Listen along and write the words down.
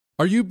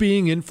Are you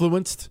being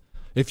influenced?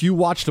 If you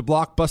watched a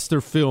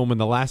blockbuster film in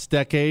the last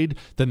decade,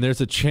 then there's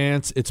a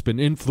chance it's been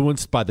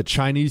influenced by the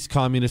Chinese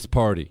Communist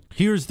Party.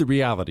 Here's the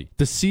reality.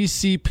 The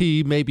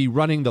CCP may be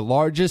running the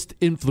largest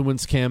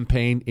influence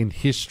campaign in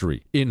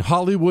history. In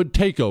Hollywood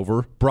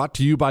Takeover, brought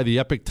to you by the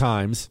Epoch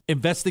Times,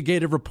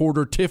 investigative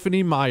reporter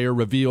Tiffany Meyer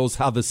reveals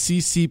how the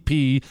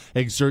CCP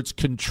exerts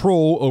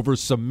control over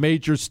some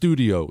major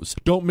studios.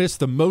 Don't miss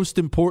the most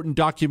important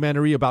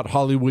documentary about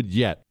Hollywood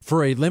yet.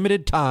 For a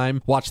limited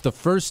time, watch the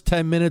first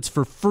 10 minutes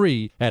for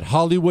free at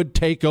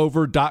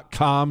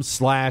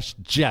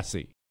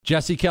HollywoodTakeover.com/Jesse.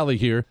 Jesse Kelly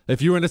here.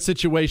 If you're in a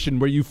situation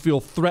where you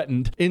feel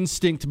threatened,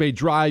 instinct may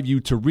drive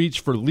you to reach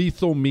for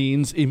lethal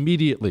means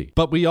immediately.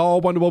 But we all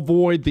want to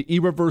avoid the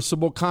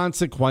irreversible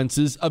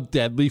consequences of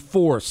deadly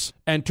force.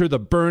 Enter the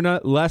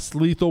Byrna less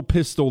lethal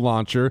pistol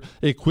launcher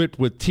equipped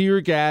with tear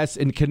gas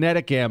and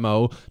kinetic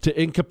ammo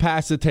to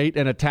incapacitate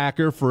an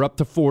attacker for up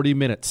to 40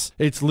 minutes.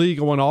 It's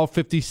legal in all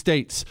 50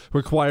 states,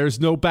 requires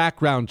no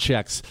background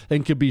checks,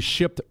 and can be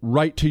shipped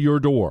right to your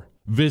door.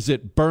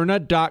 Visit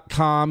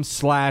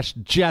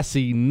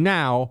Byrna.com/Jesse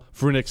now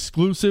for an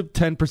exclusive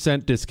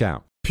 10%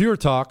 discount. Pure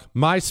Talk,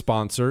 my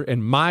sponsor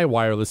and my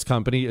wireless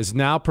company, is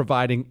now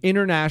providing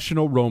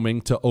international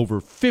roaming to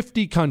over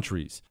 50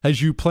 countries.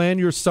 As you plan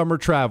your summer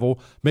travel,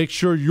 make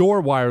sure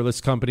your wireless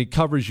company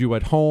covers you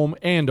at home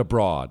and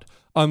abroad.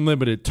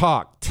 Unlimited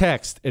talk,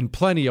 text, and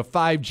plenty of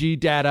 5G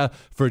data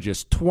for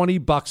just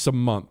 $20 a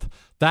month.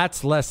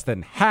 That's less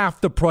than half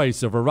the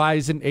price of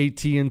Verizon,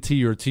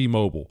 AT&T, or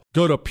T-Mobile.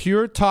 Go to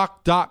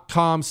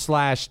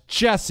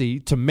puretalk.com/Jesse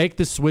to make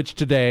the switch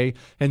today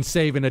and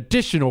save an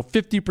additional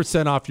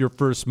 50% off your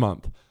first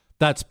month.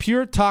 That's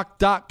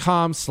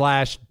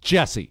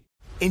puretalk.com/Jesse.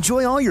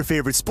 Enjoy all your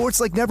favorite sports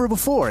like never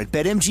before at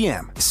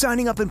BetMGM.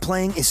 Signing up and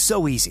playing is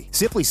so easy.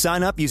 Simply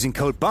sign up using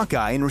code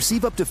Buckeye and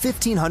receive up to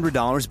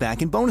 $1,500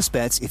 back in bonus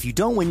bets if you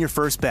don't win your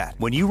first bet.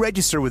 When you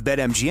register with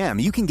BetMGM,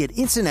 you can get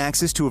instant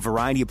access to a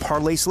variety of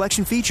parlay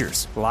selection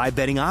features, live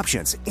betting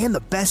options, and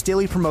the best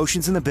daily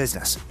promotions in the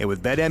business. And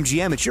with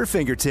BetMGM at your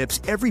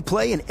fingertips, every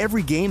play and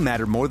every game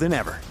matter more than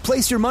ever.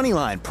 Place your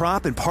moneyline,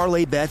 prop, and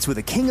parlay bets with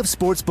the king of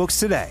sportsbooks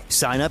today.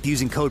 Sign up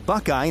using code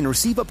Buckeye and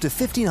receive up to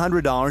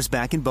 $1,500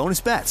 back in bonus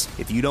bets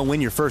if you don't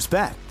win your first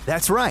bet.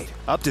 That's right,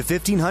 up to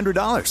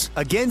 $1,500.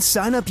 Again,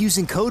 sign up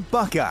using code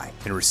Buckeye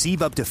and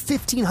receive up to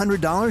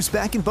 $1,500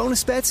 back in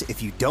bonus bets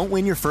if you don't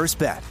win your first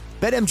bet.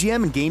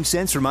 BetMGM and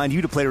GameSense remind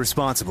you to play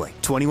responsibly.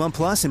 21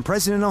 plus and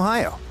present in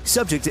Ohio.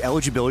 Subject to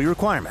eligibility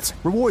requirements.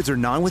 Rewards are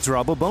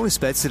non-withdrawable bonus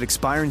bets that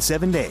expire in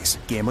 7 days.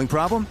 Gambling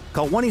problem?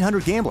 Call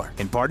 1-800-GAMBLER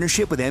in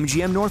partnership with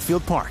MGM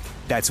Northfield Park.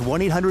 That's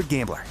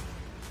 1-800-GAMBLER.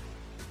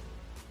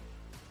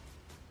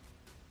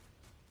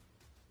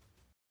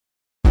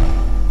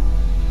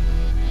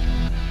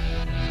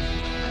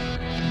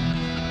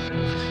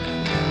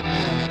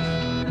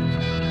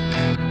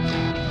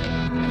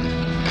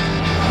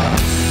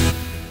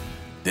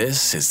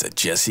 This is the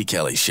Jesse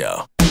Kelly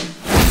Show.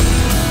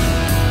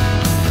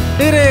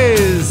 It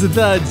is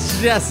the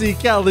Jesse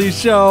Kelly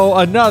Show.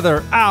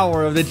 Another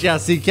hour of the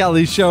Jesse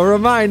Kelly Show.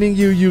 Reminding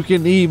you, you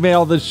can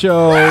email the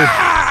show.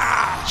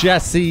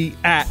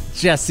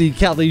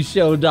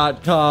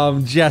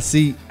 Jesse@JesseKellyShow.com.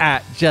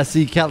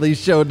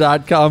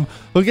 Jesse@JesseKellyShow.com.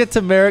 We'll get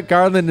to Merrick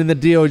Garland and the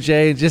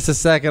DOJ in just a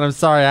second. I'm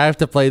sorry, I have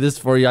to play this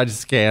for you. I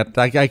just can't.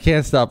 I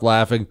can't stop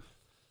laughing.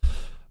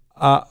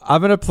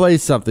 I'm going to play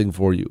something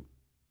for you.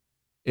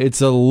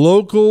 It's a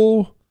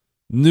local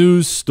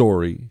news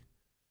story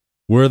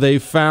where they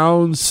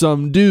found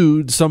some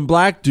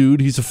black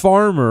dude. He's a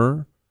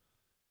farmer.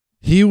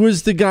 He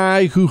was the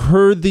guy who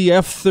heard the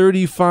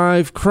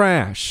F-35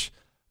 crash.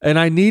 And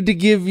I need to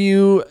give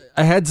you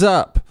a heads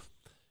up.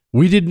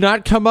 We did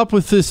not come up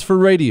with this for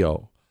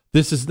radio.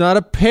 This is not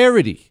a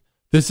parody.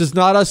 This is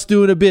not us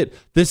doing a bit.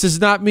 This is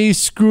not me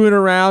screwing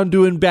around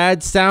doing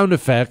bad sound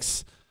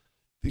effects.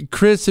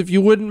 Chris, if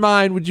you wouldn't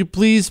mind, would you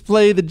please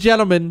play the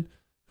gentleman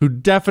who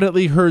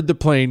definitely heard the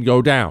plane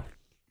go down?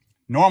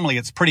 Normally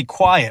it's pretty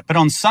quiet, but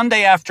on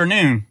Sunday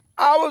afternoon,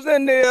 I was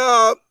in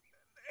the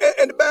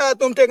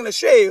bathroom taking a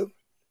shave,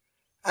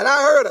 and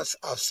I heard a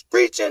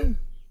screeching,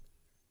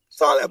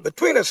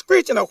 between a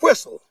screech and a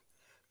whistle.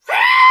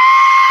 I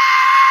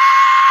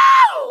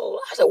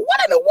said,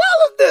 what in the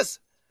world is this?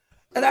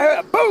 And I heard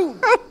a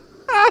boom,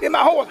 and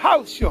my whole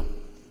house shook.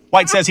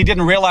 White says he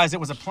didn't realize it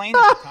was a plane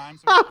at the time.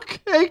 So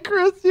Okay,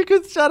 Chris, you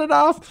can shut it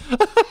off.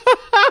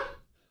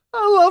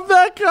 I love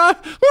that guy.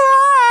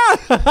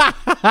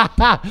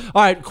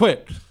 All right,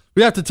 quit.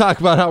 We have to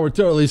talk about how we're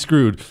totally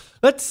screwed.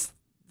 I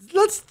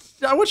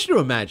want you to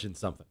imagine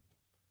something.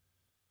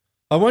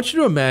 I want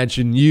you to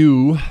imagine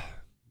you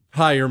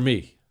hire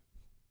me.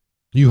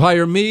 You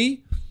hire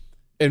me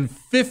and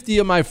 50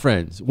 of my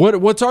friends.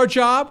 What's our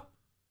job?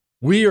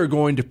 We are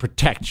going to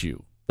protect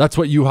you. That's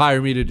what you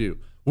hire me to do.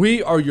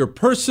 We are your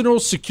personal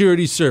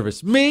security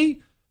service.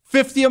 Me,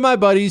 50 of my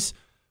buddies,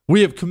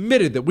 we have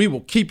committed that we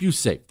will keep you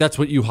safe. That's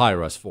what you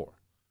hire us for.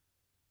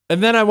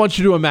 And then I want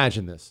you to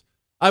imagine this.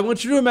 I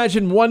want you to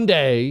imagine one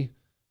day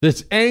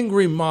this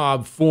angry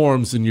mob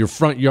forms in your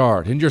front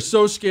yard, and you're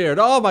so scared.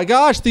 Oh my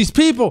gosh, these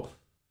people.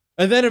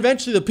 And then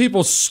eventually the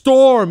people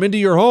storm into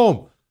your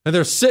home, and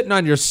they're sitting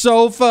on your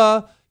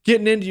sofa,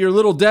 getting into your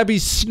Little Debbie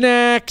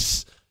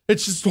snacks.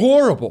 It's just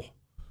horrible.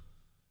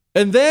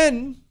 And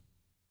then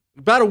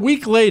about a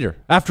week later,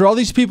 after all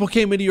these people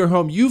came into your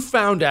home, you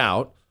found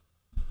out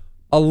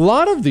a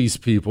lot of these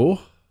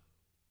people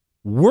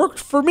worked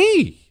for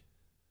me.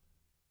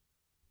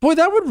 Boy,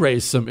 that would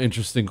raise some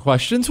interesting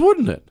questions,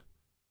 wouldn't it?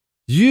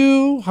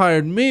 You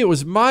hired me. It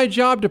was my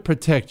job to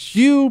protect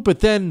you,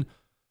 but then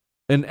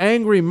an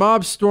angry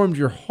mob stormed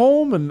your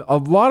home and a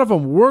lot of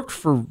them worked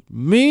for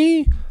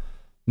me.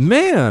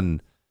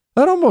 Man,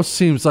 that almost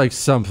seems like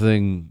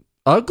something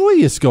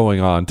ugly is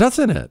going on,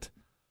 doesn't it?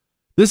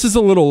 This is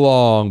a little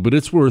long, but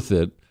it's worth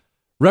it.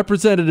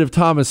 Representative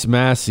Thomas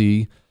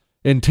Massie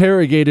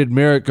interrogated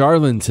Merrick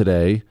Garland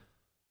today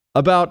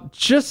about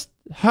just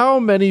how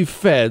many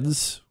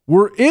feds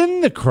were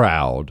in the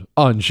crowd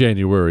on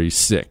January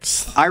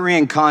 6th.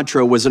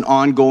 Iran-Contra was an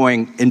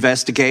ongoing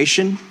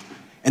investigation,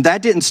 and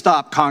that didn't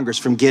stop Congress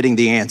from getting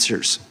the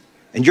answers.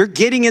 And you're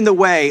getting in the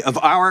way of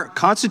our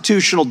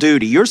constitutional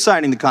duty. You're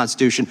citing the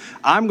Constitution.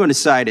 I'm going to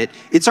cite it.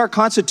 It's our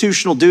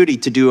constitutional duty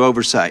to do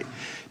oversight.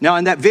 Now,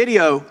 in that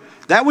video,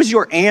 that was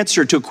your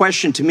answer to a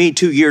question to me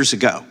 2 years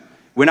ago,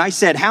 when I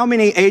said how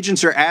many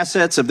agents or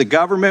assets of the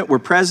government were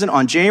present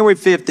on January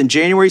 5th and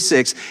January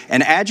 6th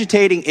and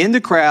agitating in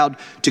the crowd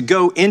to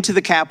go into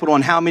the Capitol,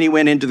 and how many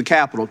went into the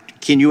Capitol.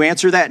 Can you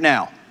answer that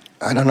now?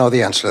 I don't know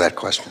the answer to that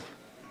question.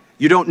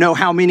 You don't know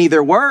how many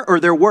there were, or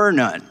there were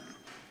none?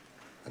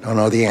 I don't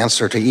know the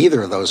answer to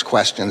either of those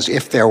questions.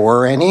 If there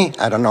were any,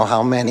 I don't know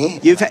how many.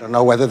 I don't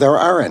know whether there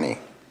are any.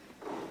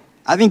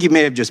 I think you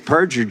may have just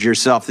perjured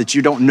yourself that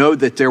you don't know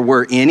that there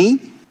were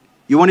any.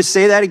 You want to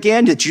say that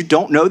again, that you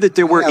don't know that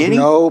there were any? I have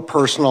no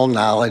personal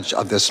knowledge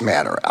of this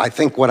matter. I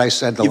think what I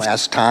said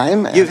last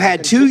time. You've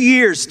had 2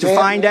 years to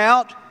find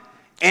out.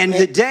 And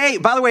the day,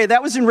 by the way,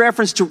 that was in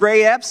reference to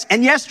Ray Epps,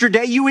 and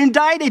yesterday you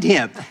indicted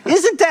him.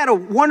 Isn't that a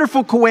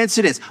wonderful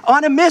coincidence?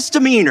 On a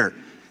misdemeanor.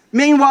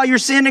 Meanwhile, you're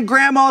sending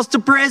grandmas to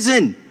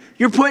prison.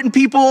 You're putting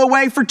people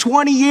away for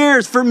 20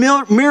 years for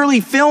merely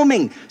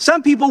filming.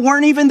 Some people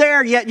weren't even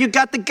there yet. You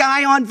got the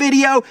guy on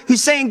video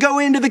who's saying go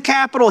into the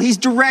Capitol. He's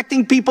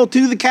directing people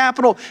to the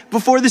Capitol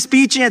before the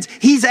speech ends.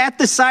 He's at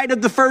the site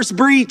of the first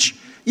breach.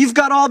 You've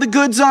got all the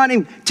goods on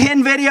him,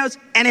 10 videos,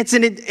 and it's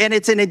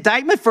an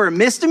indictment for a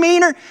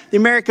misdemeanor? The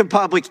American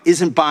public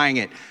isn't buying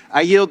it.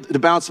 I yield the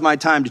balance of my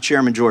time to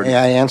Chairman Jordan. May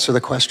I answer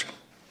the question?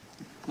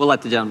 We'll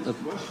let the gentleman.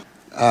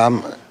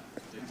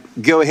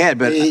 Go ahead,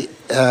 but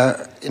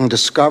in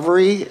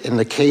discovery, in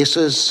the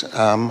cases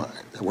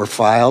that were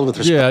filed with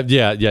respect.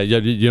 Yeah.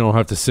 You don't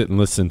have to sit and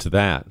listen to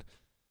that.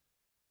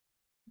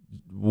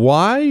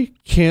 Why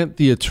can't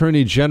the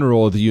Attorney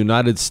General of the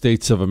United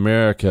States of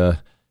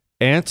America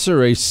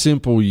answer a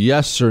simple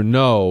yes or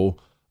no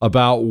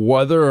about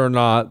whether or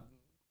not,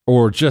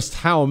 or just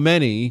how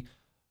many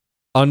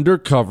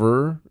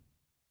undercover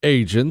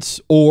agents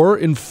or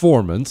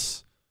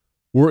informants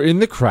were in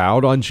the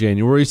crowd on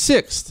January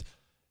 6th?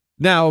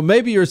 Now,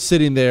 maybe you're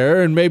sitting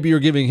there and maybe you're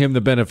giving him the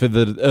benefit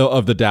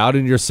of the doubt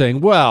and you're saying,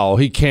 well,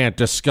 he can't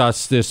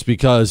discuss this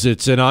because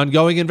it's an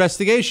ongoing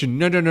investigation.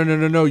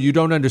 No, you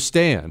don't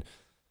understand.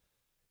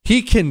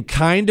 He can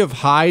kind of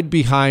hide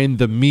behind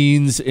the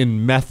means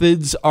and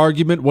methods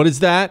argument. What is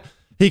that?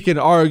 He can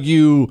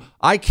argue,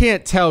 I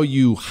can't tell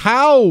you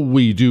how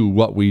we do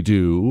what we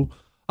do.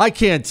 I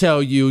can't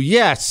tell you,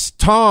 yes,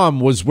 Tom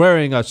was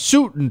wearing a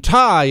suit and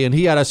tie and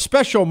he had a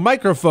special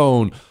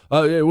microphone.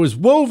 It was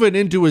woven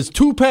into his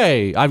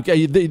toupee.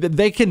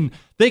 They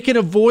can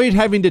avoid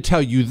having to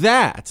tell you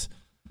that.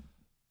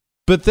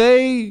 But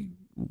they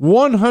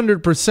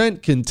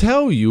 100% can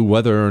tell you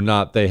whether or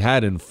not they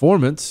had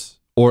informants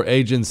or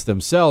agents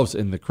themselves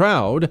in the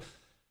crowd.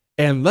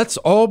 And let's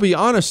all be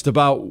honest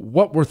about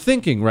what we're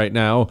thinking right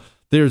now.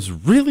 There's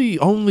really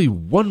only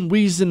one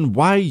reason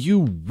why you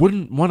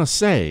wouldn't want to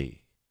say.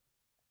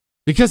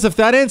 Because if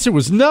that answer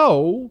was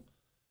no,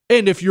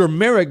 and if you're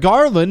Merrick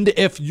Garland,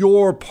 if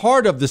you're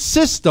part of the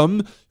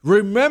system,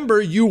 remember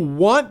you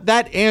want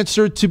that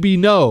answer to be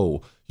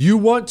no. You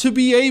want to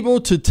be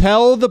able to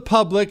tell the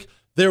public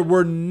there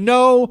were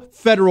no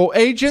federal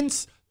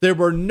agents, there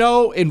were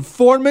no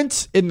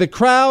informants in the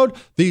crowd.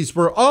 These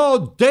were all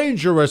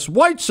dangerous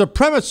white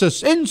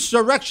supremacists,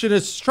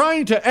 insurrectionists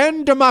trying to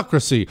end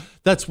democracy.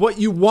 That's what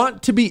you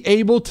want to be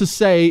able to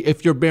say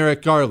if you're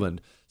Merrick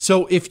Garland.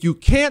 So if you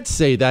can't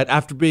say that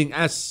after being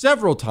asked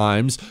several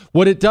times,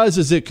 what it does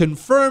is it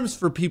confirms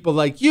for people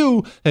like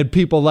you and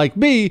people like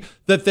me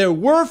that there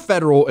were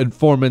federal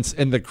informants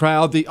in the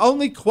crowd. The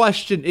only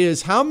question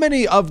is how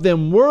many of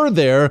them were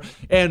there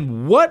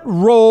and what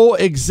role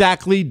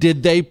exactly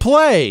did they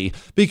play?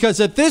 Because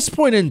at this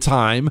point in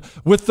time,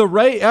 with the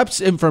Ray Epps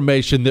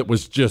information that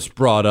was just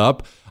brought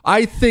up,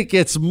 I think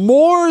it's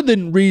more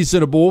than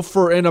reasonable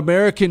for an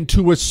American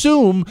to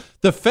assume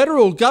the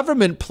federal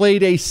government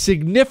played a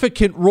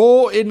significant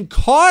role in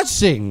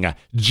causing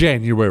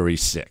January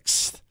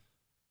 6th.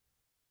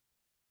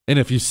 And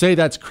if you say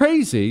that's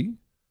crazy,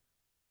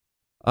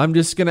 I'm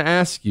just going to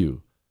ask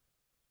you,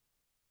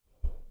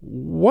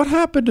 what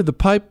happened to the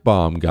pipe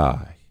bomb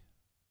guy?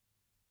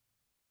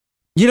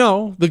 You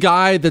know, the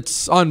guy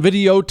that's on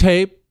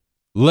videotape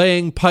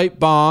laying pipe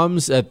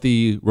bombs at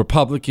the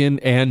Republican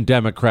and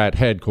Democrat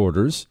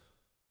headquarters.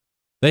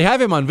 They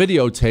have him on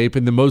videotape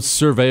in the most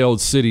surveilled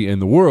city in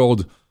the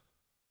world.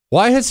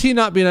 Why has he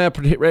not been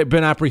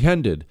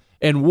apprehended?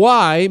 And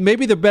why?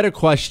 Maybe the better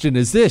question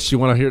is this. You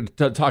want to hear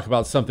talk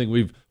about something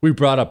we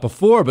brought up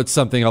before, but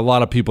something a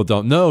lot of people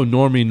don't know.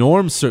 Normie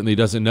Norm certainly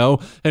doesn't know.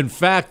 In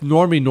fact,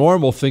 Normie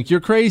Norm will think you're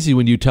crazy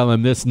when you tell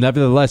him this.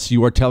 Nevertheless,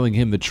 you are telling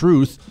him the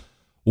truth.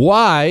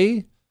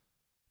 Why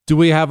do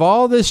we have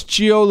all this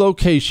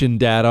geolocation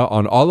data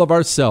on all of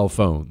our cell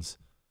phones?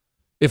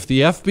 If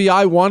the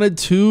FBI wanted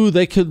to,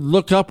 they could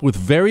look up with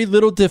very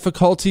little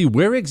difficulty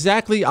where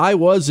exactly I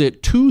was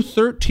at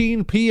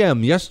 2:13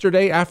 p.m.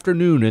 yesterday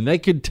afternoon, and they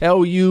could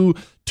tell you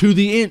to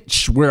the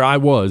inch where I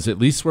was, at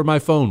least where my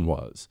phone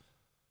was.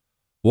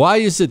 Why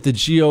is it the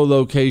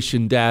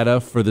geolocation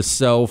data for the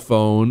cell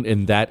phone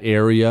in that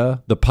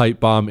area, the pipe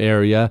bomb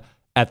area,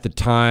 at the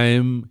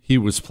time he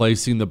was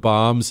placing the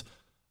bombs,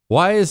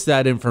 why is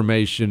that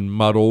information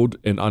muddled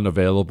and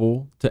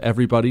unavailable to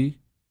everybody?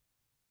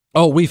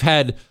 Oh, we've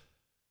had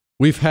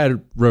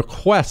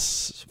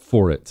requests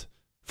for it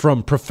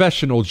from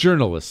professional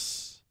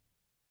journalists,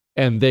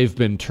 and they've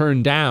been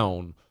turned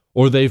down,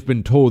 or they've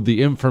been told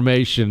the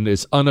information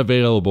is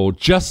unavailable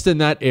just in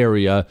that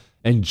area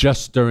and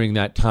just during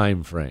that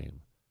time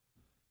frame.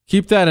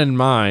 Keep that in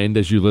mind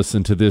as you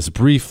listen to this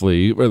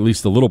briefly, or at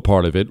least a little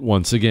part of it,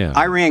 once again.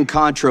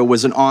 Iran-Contra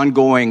was an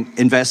ongoing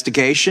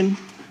investigation,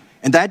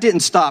 and that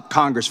didn't stop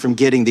Congress from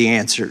getting the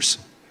answers.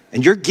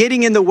 And you're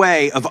getting in the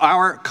way of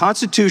our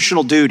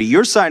constitutional duty.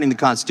 You're citing the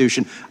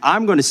Constitution.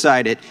 I'm going to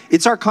cite it.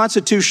 It's our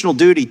constitutional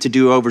duty to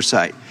do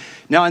oversight.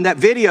 Now, in that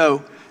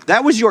video,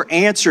 that was your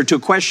answer to a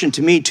question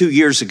to me 2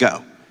 years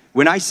ago,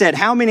 when I said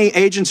how many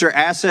agents or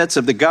assets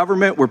of the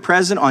government were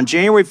present on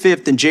January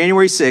 5th and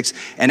January 6th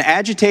and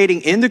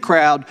agitating in the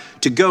crowd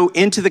to go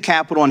into the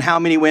Capitol, and how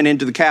many went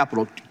into the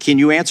Capitol. Can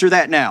you answer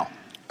that now?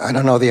 I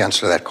don't know the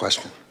answer to that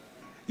question.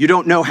 You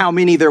don't know how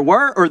many there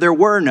were, or there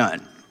were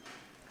none?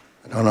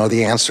 I don't know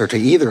the answer to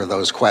either of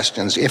those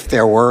questions. If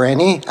there were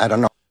any, I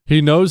don't know.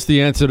 He knows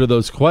the answer to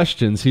those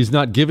questions. He's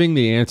not giving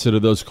the answer to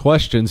those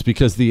questions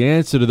because the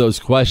answer to those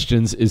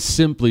questions is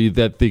simply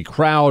that the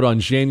crowd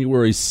on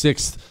January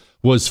 6th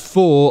was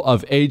full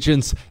of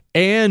agents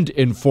and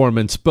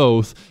informants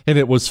both, and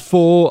it was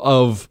full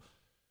of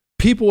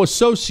people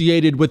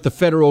associated with the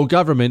federal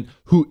government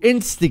who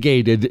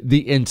instigated the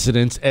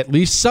incidents, at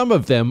least some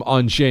of them,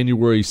 on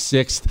January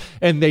 6th.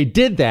 And they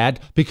did that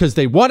because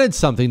they wanted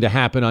something to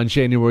happen on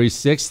January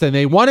 6th, and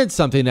they wanted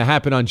something to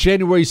happen on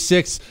January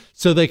 6th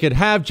so they could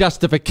have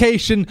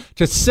justification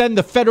to send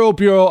the Federal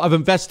Bureau of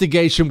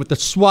Investigation with the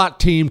SWAT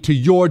team to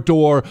your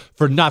door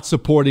for not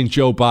supporting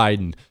Joe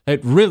Biden. It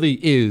really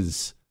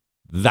is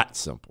that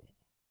simple.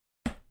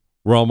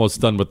 We're almost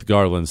done with the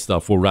Garland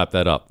stuff. We'll wrap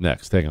that up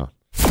next. Hang on.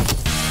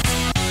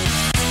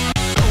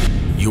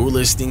 You're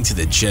listening to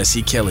The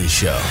Jesse Kelly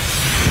Show.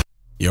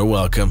 You're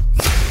welcome.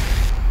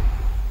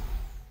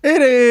 It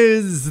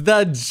is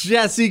The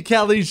Jesse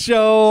Kelly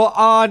Show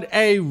on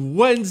a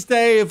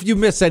Wednesday. If you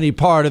miss any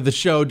part of the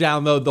show,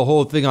 download the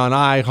whole thing on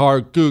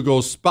iHeart,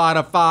 Google,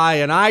 Spotify,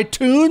 and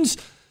iTunes.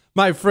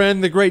 My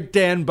friend, the great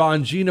Dan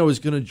Bongino, is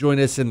going to join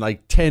us in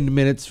like 10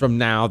 minutes from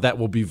now. That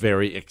will be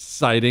very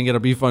exciting.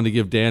 It'll be fun to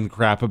give Dan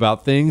crap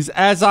about things,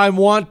 as I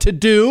want to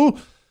do.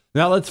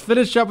 Now, let's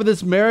finish up with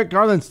this Merrick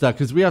Garland stuff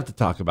because we have to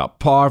talk about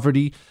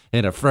poverty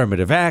and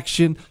affirmative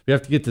action. We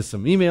have to get to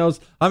some emails.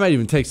 I might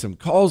even take some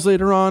calls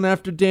later on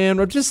after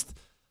Dan.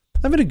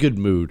 I'm in a good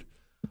mood.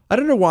 I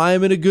don't know why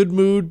I'm in a good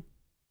mood.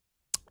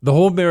 The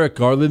whole Merrick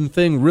Garland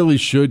thing really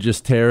should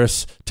just tear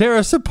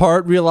us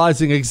apart,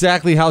 realizing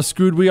exactly how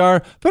screwed we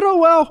are. But oh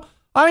well.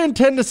 I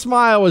intend to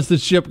smile as the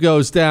ship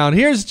goes down.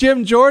 Here's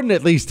Jim Jordan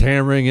at least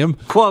hammering him.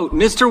 Quote,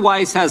 Mr.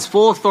 Weiss has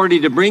full authority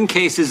to bring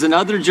cases in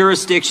other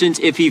jurisdictions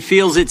if he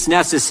feels it's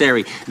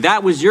necessary.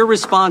 That was your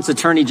response,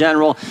 Attorney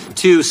General,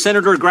 to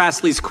Senator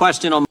Grassley's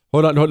question on...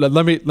 Hold on.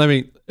 Let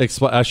me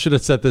explain. I should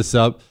have set this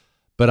up,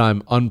 but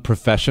I'm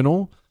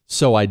unprofessional,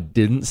 so I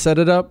didn't set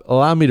it up.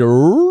 Allow me to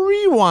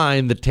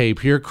rewind the tape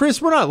here. Chris,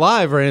 we're not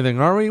live or anything,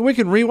 are we? We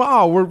can rewind.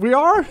 Oh, we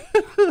are?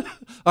 All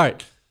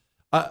right.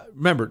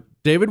 Remember,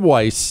 David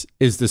Weiss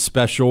is the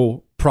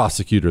special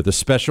prosecutor, the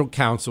special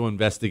counsel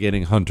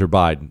investigating Hunter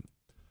Biden.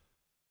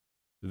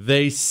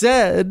 They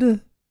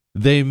said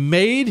they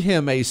made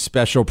him a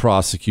special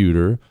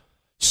prosecutor,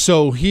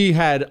 so he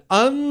had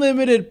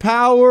unlimited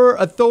power,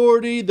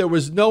 authority. There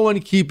was no one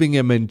keeping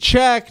him in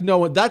check. No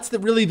one. That's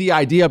really the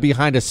idea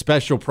behind a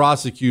special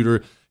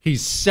prosecutor.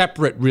 He's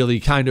separate, really,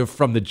 kind of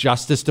from the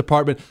Justice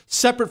Department,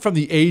 separate from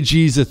the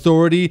AG's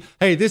authority.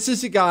 Hey, this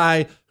is a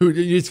guy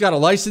who's got a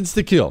license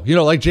to kill,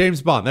 like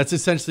James Bond. That's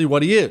essentially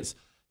what he is.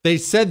 They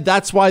said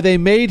that's why they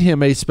made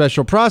him a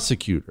special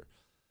prosecutor.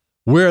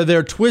 Where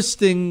they're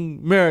twisting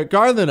Merrick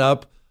Garland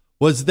up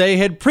was they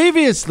had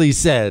previously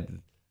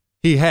said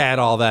he had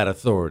all that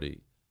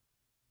authority.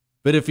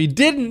 But if he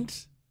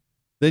didn't,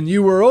 then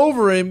you were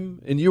over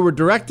him and you were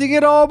directing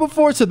it all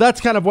before. So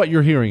that's kind of what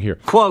you're hearing here.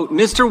 Quote,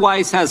 Mr.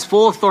 Weiss has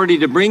full authority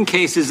to bring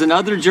cases in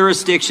other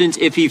jurisdictions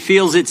if he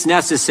feels it's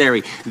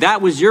necessary.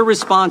 That was your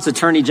response,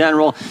 Attorney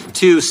General,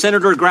 to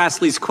Senator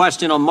Grassley's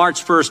question on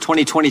March 1st,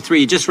 2023.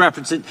 You just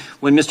referenced it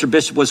when Mr.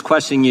 Bishop was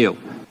questioning you.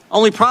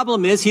 Only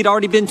problem is he'd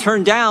already been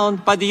turned down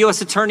by the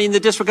U.S. Attorney in the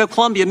District of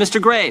Columbia,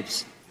 Mr.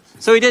 Graves.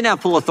 So he didn't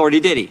have full authority,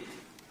 did he?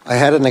 I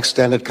had an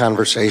extended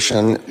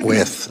conversation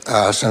with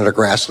Senator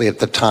Grassley at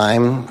the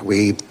time.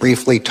 We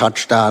briefly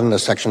touched on the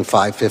Section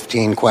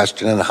 515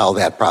 question and how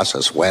that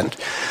process went.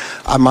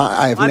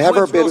 I've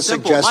never been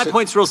suggested. My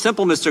point's real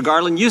simple, Mr.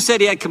 Garland. You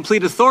said he had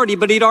complete authority,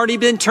 but he'd already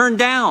been turned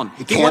down.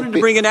 He wanted to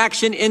bring an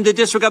action in the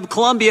District of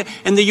Columbia,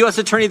 and the U.S.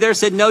 Attorney there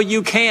said, no,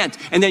 you can't.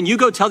 And then you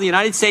go tell the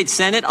United States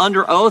Senate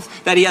under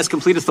oath that he has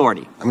complete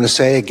authority. I'm going to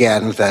say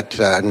again that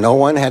no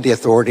one had the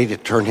authority to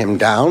turn him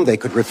down. They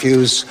could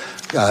refuse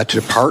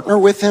to partner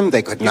with him.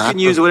 They could not. You can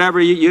use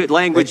whatever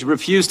language.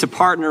 Refuse to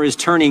partner is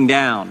turning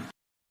down.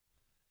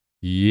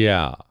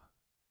 Yeah.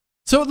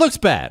 So it looks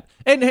bad.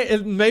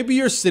 And maybe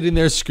you're sitting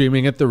there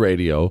screaming at the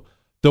radio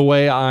the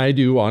way I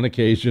do on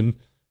occasion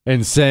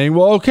and saying,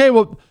 well, okay,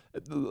 well,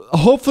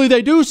 hopefully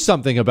they do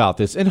something about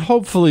this. And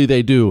hopefully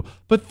they do.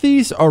 But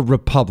these are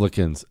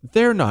Republicans.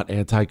 They're not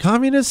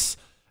anti-communists.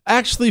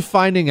 Actually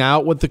finding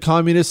out what the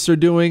communists are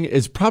doing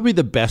is probably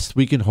the best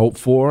we can hope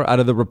for out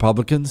of the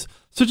Republicans.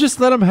 So just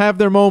let them have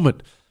their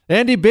moment.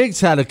 Andy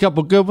Biggs had a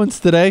couple good ones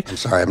today. I'm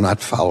sorry, I'm not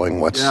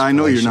following what's... Yeah, I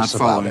know you're not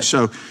following.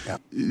 So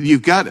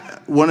You've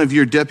got one of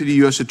your deputy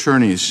U.S.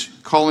 attorneys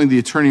calling the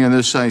attorney on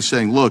this side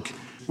saying, look,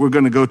 we're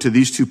going to go to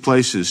these two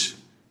places.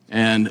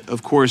 And,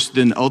 of course,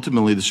 then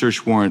ultimately the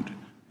search warrant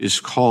is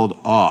called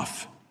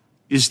off.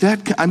 Is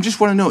that... I just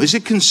want to know, is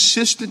it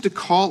consistent to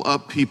call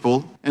up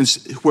people and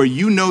where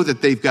you know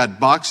that they've got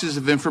boxes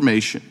of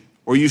information,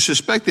 or you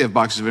suspect they have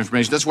boxes of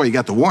information, that's why you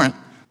got the warrant,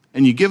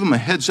 and you give them a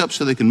heads up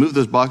so they can move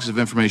those boxes of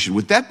information?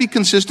 Would that be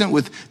consistent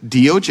with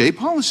DOJ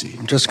policy?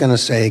 I'm just going to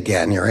say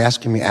again, you're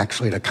asking me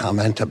actually to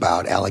comment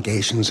about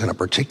allegations in a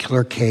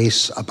particular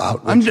case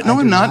about... No,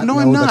 I'm not.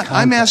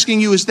 I'm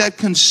asking you, is that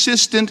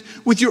consistent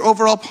with your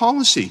overall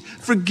policy?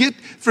 Forget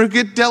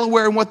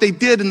Delaware and what they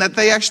did and that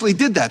they actually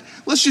did that.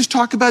 Let's just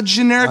talk about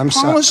generic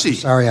policy. I'm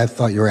sorry, I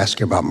thought you were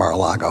asking about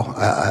Mar-a-Lago.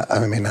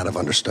 I may not have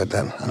understood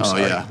then. I'm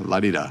sorry. Yeah,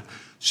 la-di-da.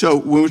 So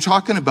when we're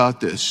talking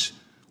about this...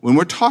 When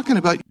we're talking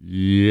about...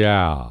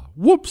 Yeah.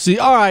 Whoopsie.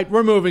 All right,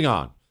 we're moving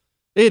on.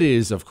 It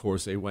is, of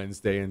course, a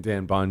Wednesday, and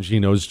Dan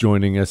Bongino's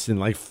joining us in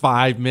like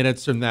 5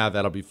 minutes from now.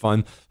 That'll be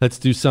fun. Let's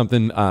do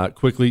something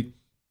quickly.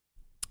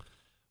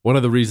 One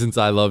of the reasons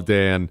I love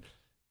Dan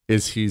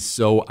is he's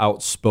so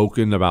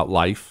outspoken about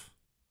life.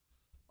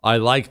 I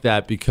like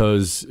that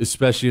because,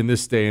 especially in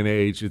this day and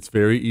age, it's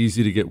very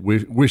easy to get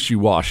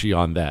wishy-washy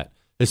on that,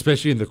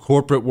 especially in the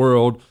corporate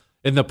world.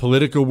 In the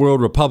political world,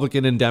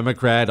 Republican and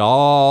Democrat,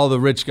 all the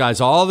rich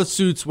guys, all the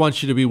suits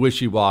want you to be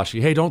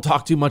wishy-washy. Hey, don't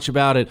talk too much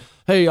about it.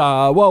 Hey,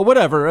 well,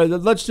 whatever.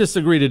 Let's just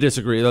agree to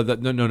disagree.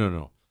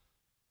 No.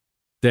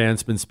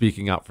 Dan's been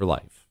speaking out for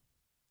life.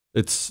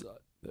 It's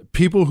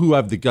people who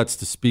have the guts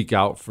to speak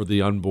out for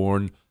the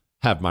unborn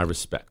have my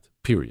respect,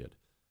 period.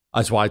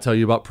 That's why I tell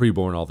you about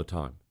preborn all the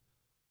time.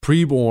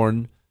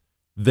 Preborn,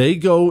 they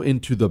go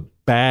into the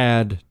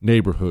bad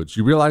neighborhoods.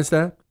 You realize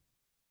that?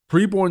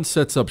 Preborn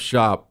sets up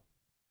shop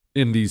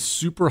in these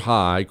super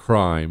high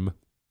crime,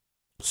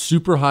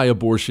 super high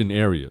abortion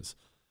areas.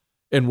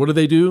 And what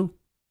do?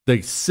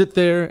 They sit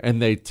there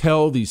and they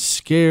tell these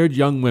scared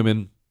young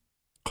women,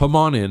 come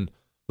on in,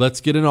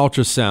 let's get an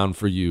ultrasound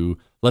for you.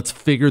 Let's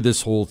figure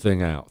this whole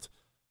thing out.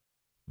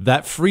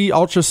 That free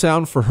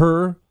ultrasound for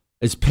her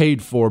is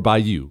paid for by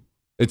you.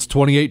 It's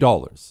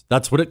 $28.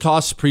 That's what it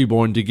costs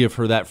preborn to give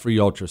her that free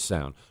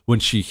ultrasound. When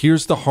she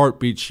hears the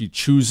heartbeat, she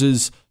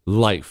chooses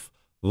life.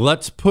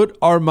 Let's put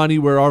our money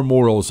where our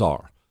morals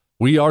are.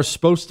 We are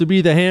supposed to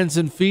be the hands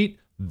and feet.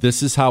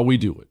 This is how we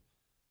do it.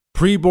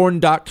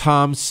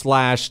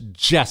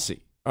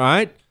 Preborn.com/Jesse. All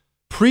right?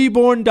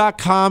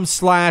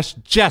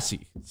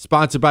 Preborn.com/Jesse.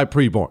 Sponsored by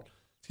Preborn.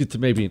 Let's get to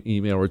maybe an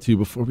email or two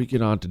before we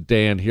get on to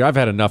Dan here. I've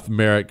had enough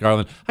Merrick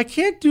Garland. I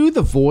can't do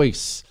the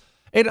voice.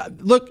 And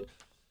look,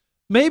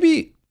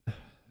 maybe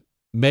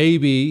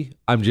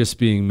I'm just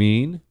being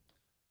mean.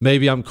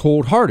 Maybe I'm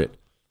cold-hearted.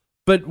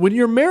 But when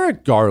you're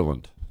Merrick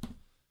Garland,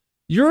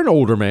 you're an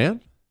older man.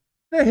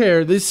 The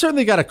hair, they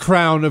certainly got a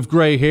crown of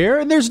gray hair,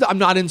 and I'm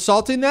not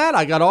insulting that.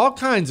 I got all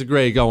kinds of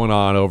gray going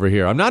on over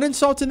here. I'm not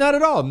insulting that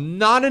at all.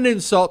 Not an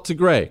insult to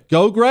gray.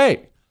 Go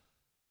gray.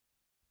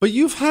 But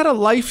you've had a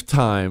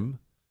lifetime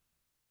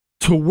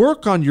to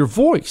work on your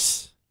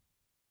voice.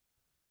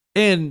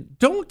 And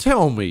don't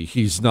tell me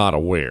he's not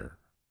aware.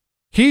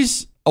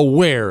 He's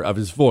aware of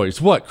his voice.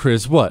 What,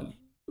 Chris? What?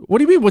 What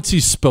do you mean, what's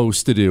he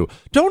supposed to do?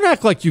 Don't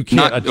act like you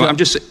can't. I'm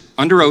just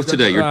under oath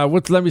today.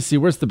 Let me see.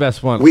 Where's the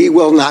best one? We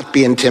will not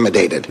be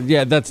intimidated.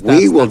 Yeah,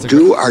 we will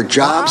do our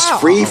jobs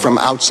free from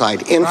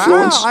outside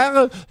influence.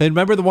 And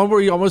remember the one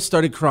where you almost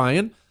started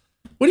crying?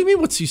 What do you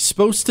mean, what's he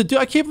supposed to do?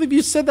 I can't believe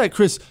you said that,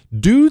 Chris.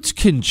 Dudes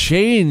can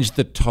change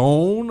the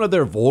tone of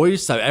their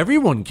voice.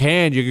 Everyone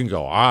can. You can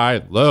go,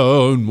 I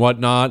love and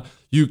whatnot.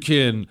 You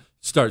can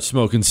start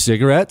smoking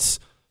cigarettes.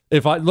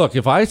 If I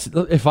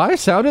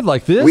sounded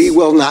like this, We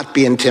will not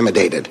be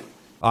intimidated.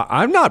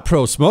 I'm not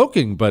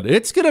pro-smoking, but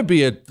it's going to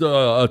be a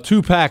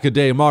 2-pack a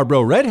day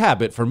Marlboro Red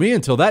habit for me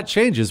until that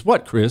changes.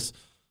 What, Chris?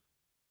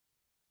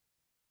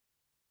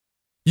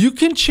 You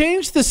can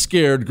change the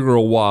scared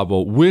girl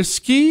wobble.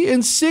 Whiskey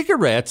and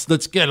cigarettes.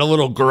 Let's get a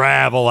little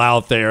gravel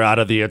out there out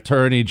of the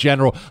Attorney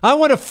General. I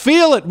want to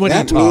feel it when he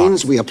talks. That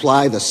means we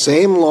apply the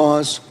same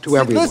laws to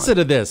everyone. Listen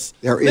to this.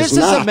 This is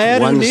a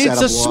man who needs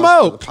a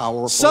smoke.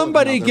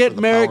 Somebody get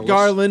Merrick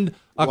Garland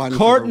a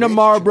carton of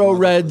Marlboro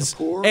Reds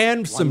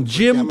and some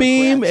Jim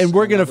Beam, and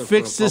we're going to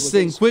fix this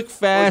thing quick,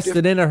 fast,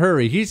 and in a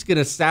hurry. He's going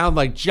to sound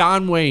like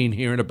John Wayne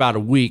here in about a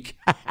week.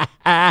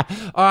 All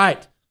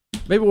right.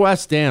 Maybe we'll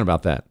ask Dan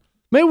about that.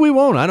 Maybe we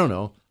won't. I don't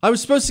know. I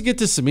was supposed to get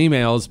to some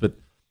emails, but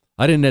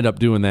I didn't end up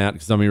doing that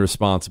because I'm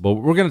irresponsible.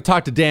 We're going to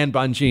talk to Dan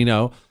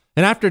Bongino.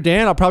 And after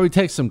Dan, I'll probably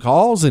take some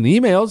calls and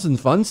emails and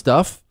fun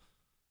stuff.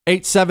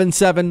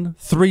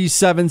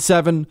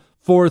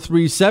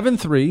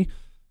 877-377-4373.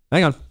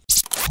 Hang on.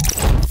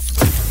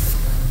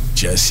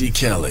 Jesse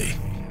Kelly.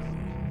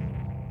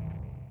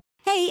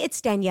 Hey, it's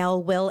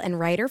Danielle, Will, and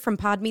Ryder from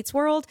Pod Meets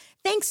World.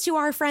 Thanks to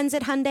our friends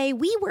at Hyundai,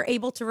 we were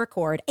able to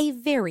record a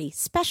very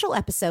special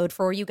episode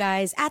for you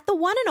guys at the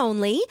one and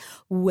only,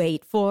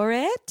 wait for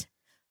it,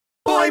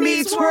 Boy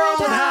Meets World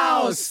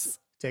House.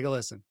 Take a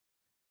listen.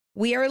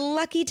 We are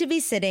lucky to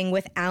be sitting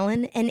with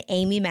Alan and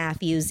Amy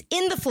Matthews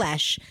in the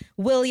flesh,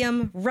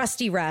 William,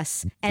 Rusty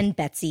Russ, and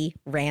Betsy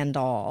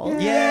Randall.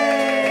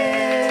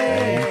 Yay!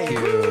 Thank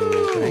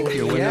you. Thank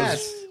you.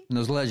 Yes. When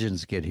those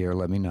legends get here,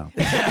 let me know.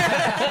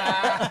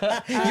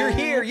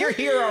 You're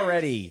here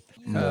already.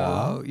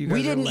 No, you guys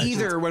we didn't are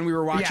legends. either when we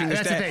were watching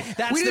this.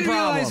 That's we didn't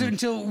realize it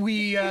until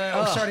we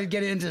started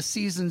getting into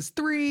seasons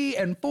 3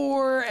 and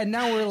 4, and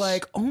now we're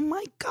like, oh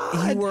my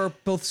god! You were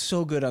both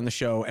so good on the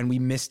show, and we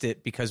missed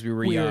it because we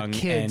were young, were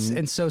kids,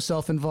 and so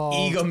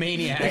self-involved,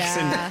 egomaniacs,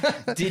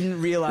 and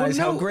didn't realize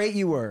how great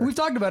you were. We've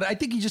talked about it. I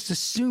think you just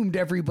assumed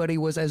everybody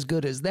was as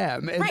good as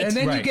them, and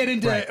then you get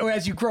into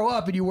as you grow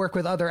up and you work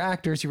with other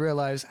actors, you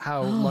realize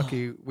how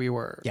lucky we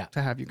were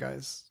to have you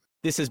guys.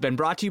 This has been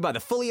brought to you by the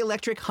fully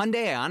electric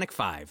Hyundai Ioniq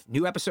 5.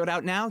 New episode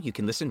out now. You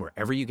can listen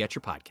wherever you get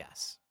your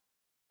podcasts.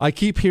 I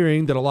keep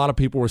hearing that a lot of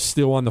people are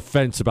still on the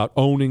fence about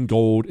owning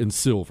gold and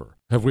silver.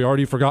 Have we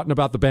already forgotten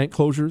about the bank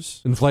closures,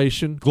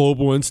 inflation,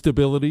 global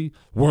instability,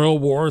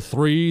 World War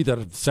III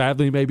that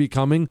sadly may be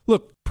coming?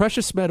 Look,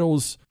 precious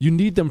metals, you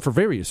need them for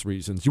various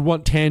reasons. You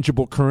want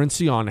tangible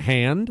currency on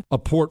hand, a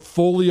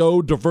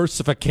portfolio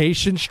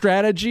diversification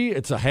strategy.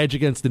 It's a hedge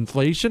against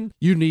inflation.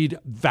 You need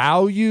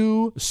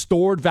value,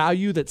 stored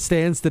value that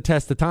stands the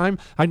test of time.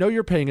 I know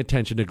you're paying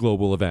attention to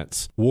global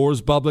events. Wars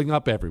bubbling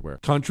up everywhere.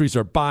 Countries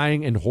are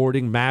buying and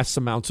hoarding mass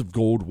amounts of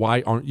gold.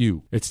 Why aren't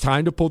you? It's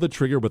time to pull the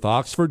trigger with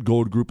Oxford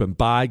Gold Group and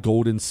buy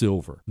gold and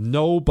silver.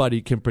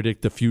 Nobody can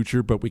predict the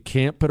future, but we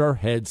can't put our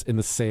heads in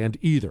the sand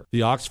either.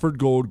 The Oxford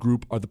Gold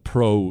Group are the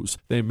pros.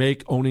 They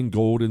make owning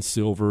gold and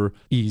silver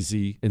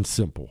easy and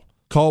simple.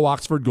 Call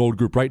Oxford Gold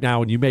Group right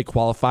now and you may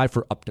qualify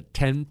for up to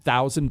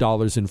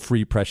 $10,000 in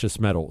free precious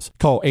metals.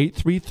 Call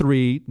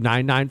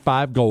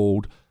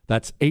 833-995-GOLD.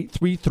 That's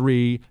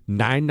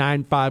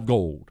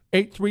 833-995-GOLD.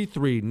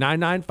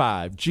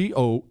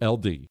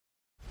 833-995-GOLD.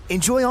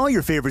 Enjoy all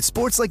your favorite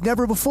sports like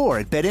never before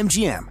at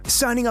BetMGM.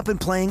 Signing up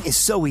and playing is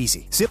so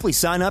easy. Simply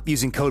sign up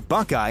using code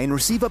Buckeye and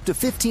receive up to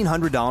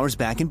 $1,500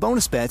 back in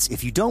bonus bets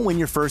if you don't win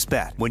your first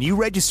bet. When you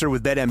register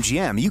with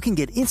BetMGM, you can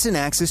get instant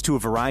access to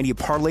a variety of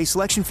parlay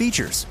selection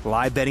features,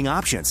 live betting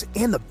options,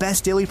 and the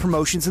best daily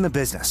promotions in the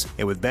business.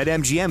 And with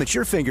BetMGM at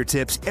your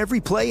fingertips, every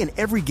play and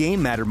every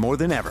game matter more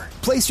than ever.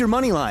 Place your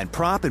moneyline,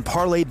 prop, and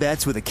parlay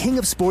bets with the king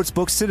of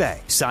sportsbooks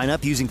today. Sign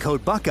up using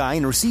code Buckeye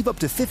and receive up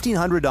to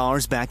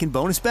 $1,500 back in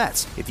bonus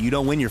bets if you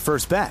don't win your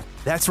first bet.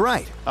 That's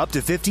right, up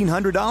to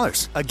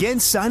 $1,500. Again,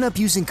 sign up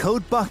using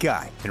code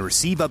Buckeye and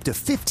receive up to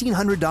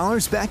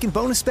 $1,500 back in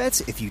bonus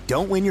bets if you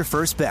don't win your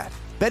first bet.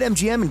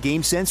 BetMGM and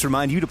GameSense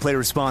remind you to play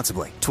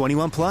responsibly.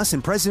 21 plus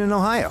and present in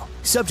Ohio.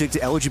 Subject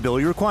to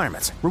eligibility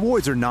requirements.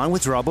 Rewards are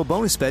non-withdrawable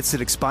bonus bets that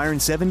expire in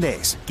 7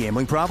 days.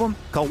 Gambling problem?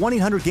 Call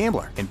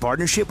 1-800-GAMBLER in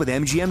partnership with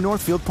MGM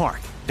Northfield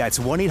Park. That's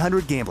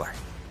 1-800-GAMBLER.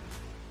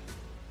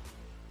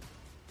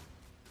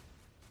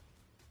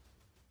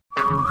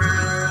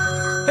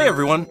 Hey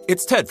everyone,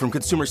 it's Ted from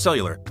Consumer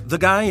Cellular, the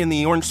guy in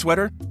the orange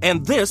sweater,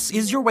 and this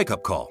is your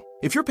wake-up call.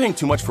 If you're paying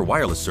too much for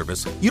wireless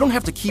service, you don't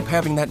have to keep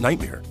having that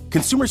nightmare.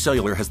 Consumer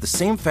Cellular has the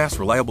same fast,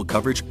 reliable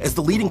coverage as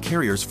the leading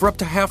carriers for up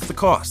to half the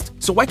cost.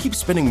 So why keep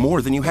spending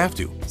more than you have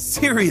to?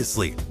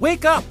 Seriously,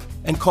 wake up!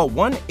 and call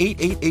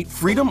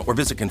 1-888-FREEDOM or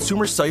visit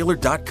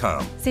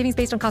consumercellular.com. Savings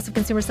based on cost of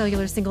consumer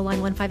cellular single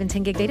line 1, 5, and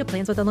 10 gig data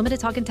plans with unlimited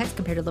talk and text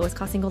compared to lowest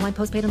cost single line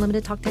postpaid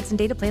unlimited talk, text, and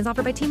data plans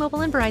offered by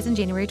T-Mobile and Verizon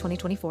January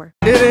 2024.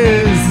 It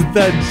is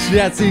the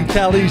Jesse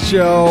Kelly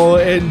Show,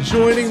 and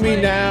joining me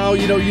now,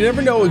 you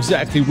never know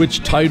exactly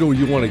which title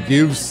you want to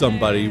give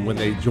somebody when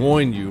they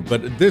join you,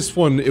 but this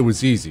one, it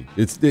was easy.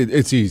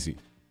 It's easy.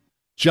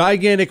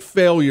 Gigantic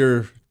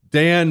failure.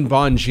 Dan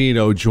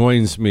Bongino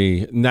joins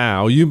me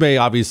now. You may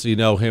obviously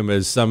know him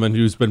as someone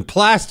who's been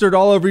plastered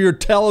all over your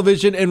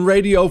television and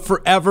radio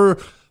forever,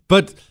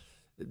 but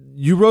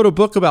you wrote a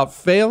book about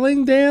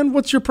failing, Dan?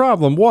 What's your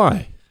problem?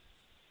 Why?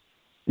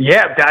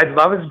 Yeah,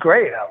 love is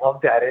great. I love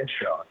that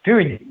intro.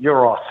 Dude,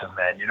 you're awesome,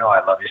 man. You know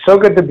I love you. So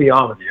good to be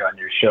on with you on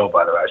your show,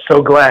 by the way. I'm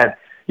so glad.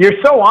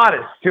 You're so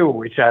honest, too,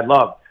 which I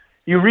love.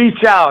 You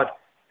reach out,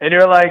 and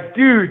you're like,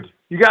 dude,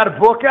 you got a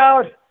book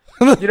out?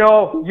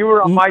 You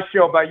were on my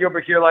show about your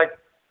book. You're like,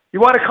 you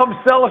want to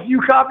come sell a few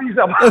copies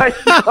of my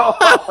show?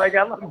 Like,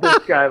 I love this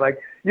guy. Like,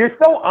 you're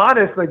so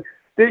honest. Like,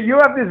 you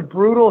have this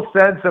brutal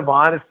sense of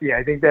honesty.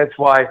 I think that's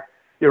why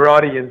your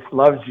audience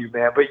loves you,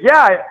 man. But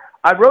yeah,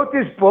 I wrote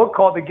this book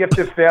called The Gift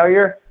of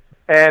Failure,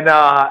 and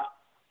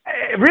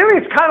really,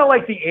 it's kind of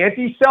like the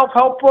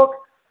anti-self-help book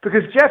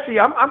because Jesse,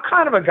 I'm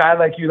kind of a guy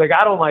like you. Like,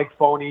 I don't like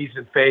phonies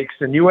and fakes,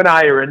 and you and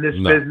I are in this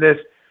business.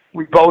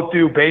 We both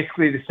do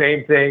basically the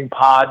same thing,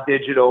 pod,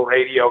 digital,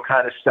 radio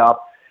kind of stuff.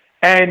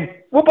 And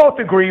we'll both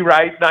agree,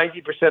 right?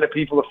 90% of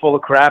people are full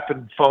of crap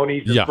and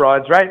phonies and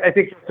frauds, right? I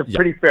think it's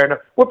pretty fair enough.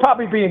 We're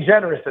probably being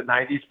generous at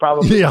 90s,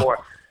 probably more.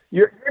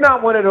 You're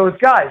not one of those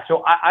guys.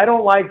 So I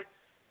don't like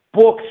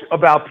books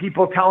about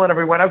people telling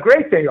everyone how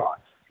great they are.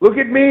 Look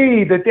at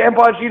me, the Dan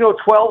Bongino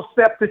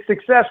 12-Step to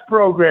Success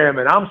program,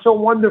 and I'm so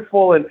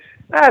wonderful. And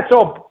that's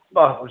all,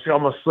 she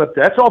almost slipped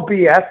there. That's all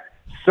BS.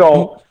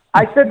 So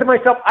I said to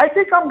myself, I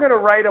think I'm going to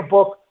write a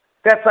book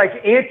that's like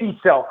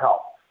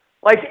anti-self-help.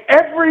 Like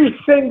every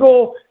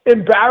single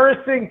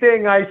embarrassing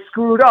thing I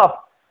screwed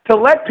up to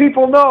let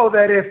people know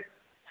that if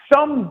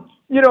some,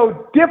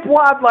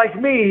 dipwad like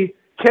me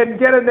can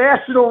get a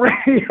national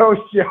radio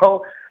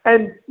show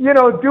and,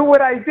 do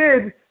what I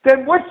did,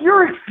 then what's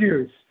your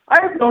excuse?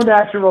 I have no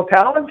natural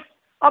talent.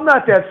 I'm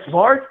not that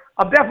smart.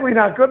 I'm definitely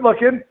not good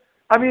looking.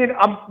 I mean,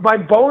 my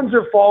bones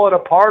are falling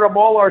apart. I'm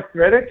all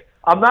arthritic.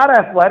 I'm not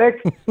athletic,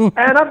 and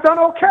I've done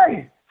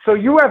okay. So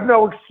you have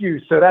no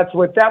excuse. So that's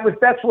where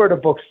the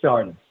book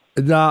started.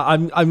 No,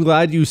 I'm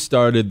glad you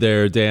started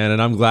there, Dan, and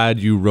I'm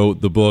glad you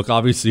wrote the book.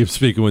 Obviously, I'm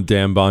speaking with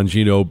Dan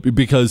Bongino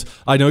because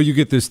I know you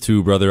get this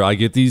too, brother. I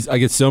get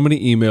so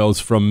many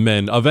emails from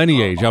men of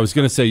any age. I was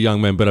going to say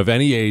young men, but of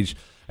any age.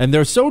 And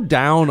they're so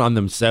down on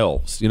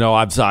themselves.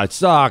 I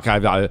suck.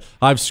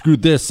 I've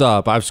screwed this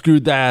up. I've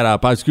screwed that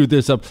up. I screwed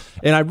this up.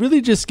 And I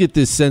really just get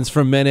this sense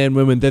from men and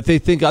women that they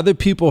think other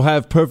people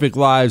have perfect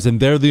lives and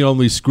they're the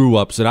only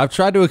screw-ups. And I've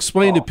tried to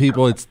explain to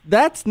people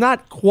that's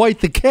not quite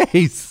the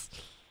case.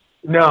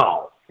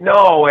 No.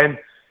 And,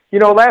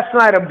 last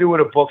night I'm doing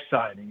a book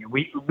signing. And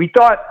we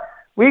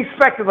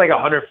expected like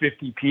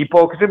 150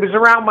 people because it was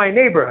around my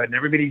neighborhood and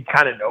everybody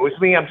kind of knows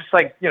me. I'm just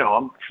like,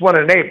 I'm just one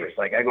of the neighbors.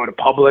 Like I go to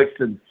Publix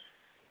and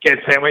get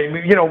sandwich.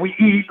 We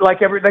eat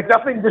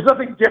there's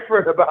nothing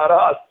different about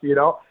us,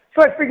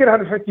 So I figured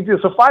 150 people.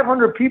 So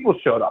 500 people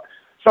showed up.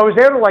 So I was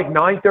there till like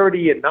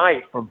 9:30 at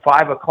night from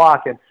 5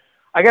 o'clock. And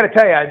I got to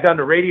tell you, I'd done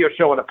a radio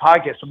show and a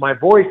podcast, so my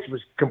voice was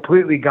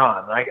completely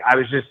gone.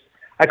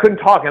 I couldn't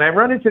talk. And I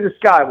run into this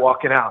guy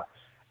walking out.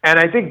 And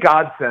I think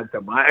God sent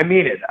him. I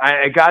mean it.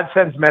 God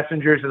sends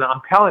messengers, and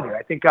I'm telling you,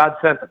 I think God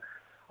sent them.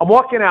 I'm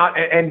walking out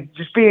and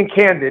just being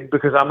candid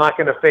because I'm not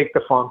going to fake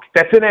the funk.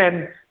 That's an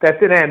end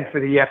for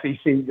the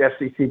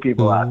FCC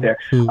people out there.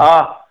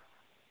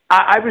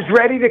 I was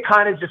ready to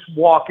kind of just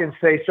walk and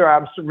say, sir,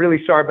 I'm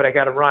really sorry, but I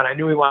got to run. I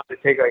knew he wanted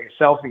to take like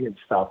a selfie and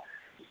stuff.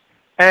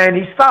 And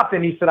he stopped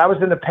and he said, I was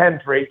in the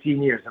pen for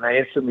 18 years. And I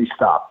instantly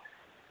stopped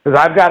because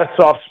I've got a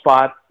soft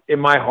spot in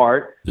my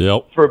heart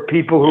for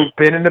people who've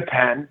been in the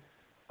pen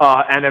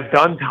and have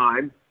done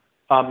time.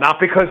 Not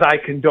because I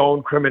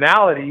condone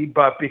criminality,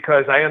 but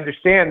because I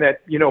understand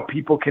that,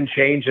 people can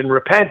change and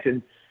repent.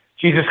 And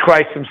Jesus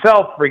Christ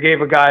himself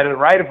forgave a guy to the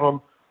right of him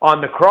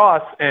on the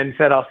cross and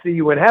said, I'll see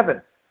you in heaven.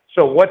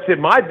 So what's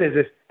in my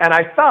business? And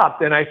I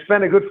stopped and I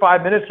spent a good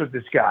 5 minutes with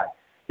this guy.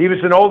 He was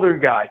an older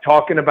guy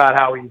talking about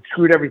how he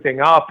screwed everything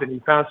up and he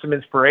found some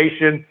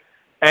inspiration.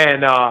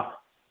 And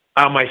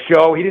on my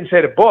show, he didn't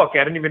say the book.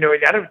 I don't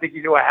think he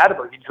knew I had a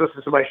book. He just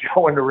listened to my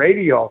show on the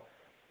radio.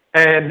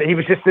 And he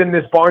was just in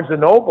this Barnes &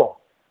 Noble.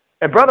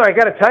 And, brother, I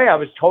got to tell you, I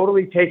was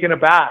totally taken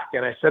aback.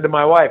 And I said to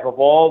my wife, of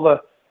all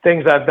the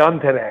things I've done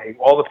today,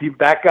 all the people,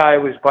 that guy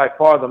was by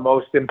far the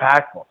most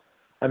impactful.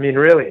 I mean,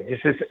 really,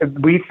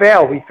 we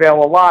fail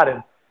a lot.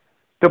 And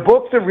the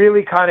books are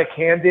really kind of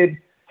candid,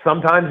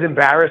 sometimes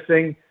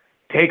embarrassing.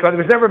 It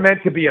was never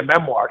meant to be a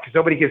memoir because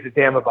nobody gives a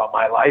damn about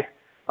my life.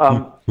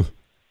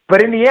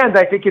 But in the end,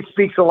 I think it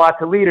speaks a lot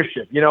to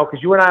leadership, because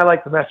you and I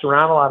like to mess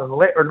around a lot on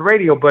the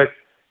radio. But,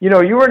 you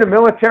were in the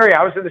military.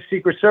 I was in the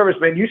Secret Service,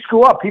 man. You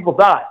screw up, people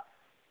die.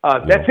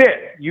 That's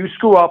it. You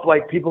screw up,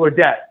 like, people are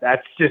dead.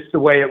 That's just the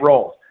way it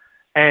rolls.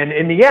 And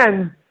in the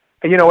end,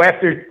 you know,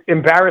 after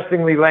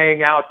embarrassingly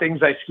laying out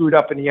things I screwed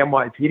up in the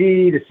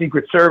NYPD, the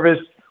Secret Service,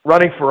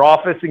 running for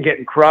office and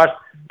getting crushed,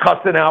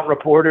 cussing out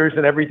reporters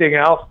and everything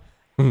else,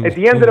 at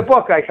the end of the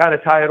book, I kind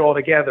of tie it all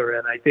together,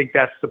 and I think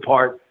that's the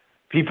part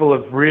people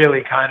have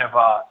really kind of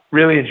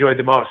really enjoyed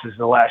the most, is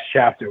the last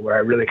chapter where I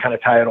really kind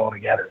of tie it all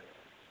together.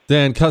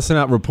 Dan, cussing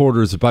out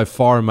reporters is by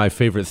far my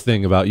favorite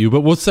thing about you,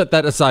 but we'll set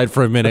that aside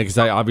for a minute because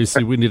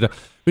obviously we need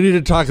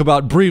to talk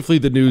about briefly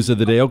the news of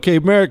the day. Okay,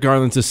 Merrick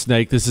Garland's a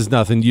snake. This is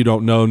nothing you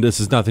don't know.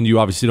 This is nothing you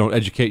obviously don't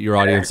educate your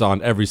audience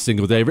on every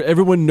single day.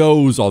 Everyone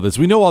knows all this.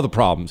 We know all the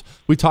problems.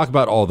 We talk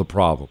about all the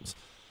problems.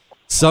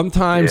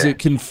 Sometimes it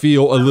can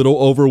feel a little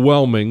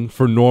overwhelming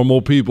for normal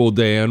people,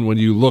 Dan, when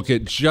you look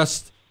at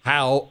just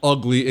how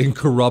ugly and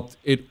corrupt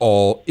it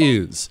all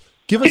is.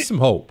 Give us some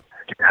hope.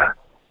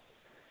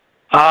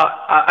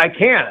 I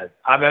can't.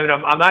 I mean,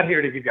 I'm not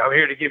here to give you. I'm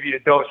here to give you a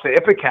dose of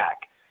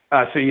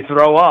Ipecac, so you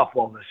throw up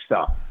all this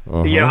stuff.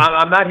 You know,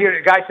 I'm not here.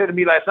 A guy said to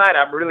me last night,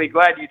 "I'm really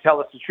glad you tell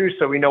us the truth,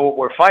 so we know what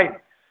we're fighting."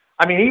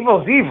 I mean,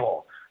 evil's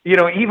evil. You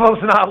know,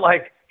 evil's not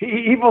like,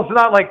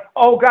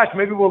 oh gosh,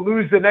 maybe we'll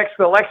lose the next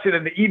election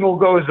and the evil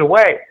goes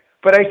away.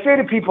 But I say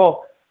to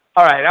people,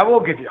 all right, I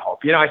will give you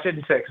hope. You know, I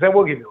shouldn't say it because I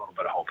will give you a little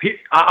bit of hope.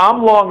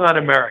 I'm long on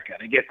America,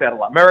 and I get that a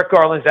lot. Merrick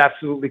Garland's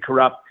absolutely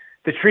corrupt.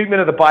 The treatment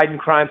of the Biden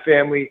crime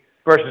family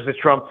versus the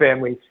Trump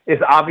family is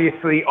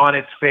obviously on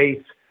its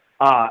face.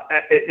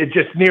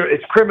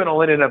 It's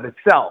criminal in and of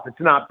itself. It's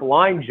not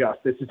blind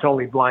justice. It's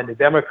only blind to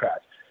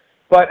Democrats.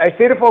 But I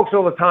say to folks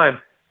all the time,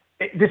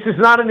 this is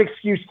not an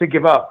excuse to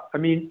give up. I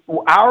mean,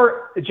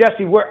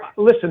 Jesse, we're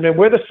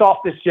the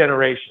softest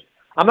generation.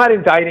 I'm not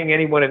indicting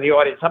anyone in the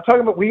audience. I'm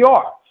talking about we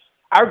are.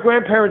 Our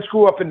grandparents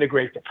grew up in the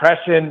Great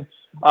Depression.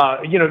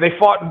 You know, they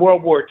fought in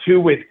World War II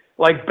with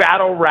like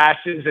battle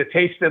rations that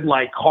tasted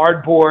like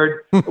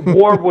cardboard.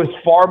 War was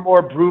far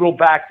more brutal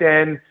back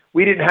then.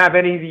 We didn't have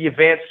any of the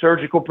advanced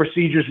surgical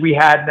procedures we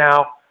had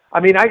now.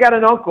 I mean, I got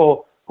an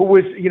uncle who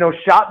was, you know,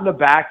 shot in the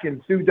back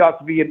in Thu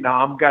Duc,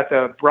 Vietnam, got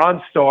the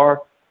Bronze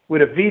Star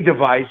with a V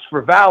device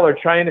for valor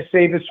trying to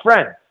save his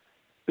friend.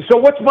 So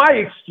what's my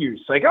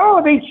excuse? Like,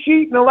 oh, they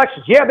cheat in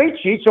elections. Yeah, they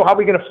cheat, so how are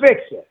we going to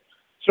fix it?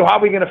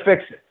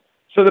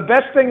 So the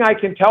best thing I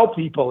can tell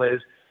people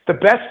is the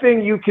best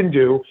thing you can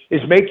do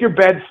is make your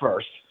bed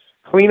first.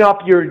 Clean up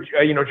your,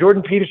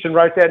 Jordan Peterson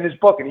writes that in his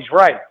book, and he's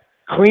right.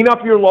 Clean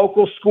up your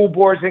local school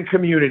boards and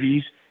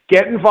communities.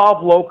 Get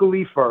involved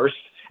locally first,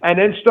 and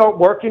then start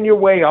working your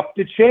way up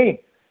the chain.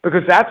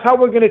 Because that's how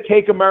we're going to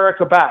take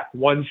America back.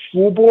 One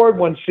school board,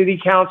 one city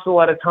council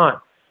at a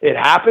time. It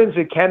happens.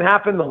 It can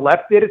happen. The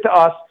left did it to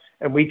us,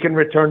 and we can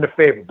return the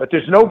favor. But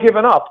there's no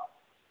giving up.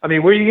 I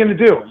mean, what are you going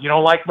to do? You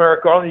don't like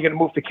Merrick Garland? You're going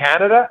to move to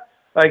Canada?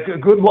 Like,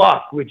 good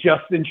luck with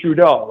Justin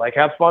Trudeau. Like,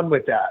 have fun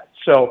with that.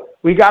 So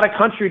we got a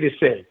country to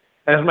save.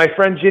 And as my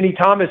friend Ginny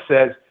Thomas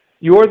says,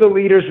 you're the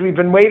leaders we've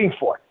been waiting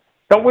for.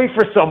 Don't wait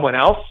for someone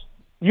else.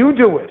 You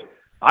do it.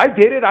 I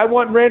did it. I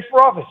ran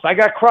for office. I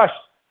got crushed.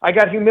 I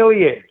got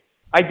humiliated.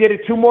 I did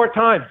it 2 more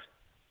times.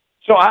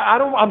 So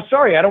I'm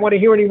sorry. I don't want to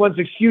hear anyone's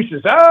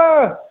excuses.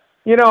 My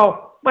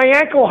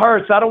ankle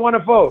hurts. I don't want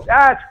to vote.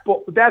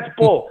 That's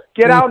bull.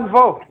 Get out and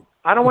vote.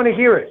 I don't want to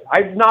hear it.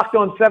 I've knocked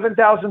on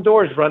 7,000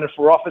 doors running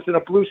for office in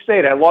a blue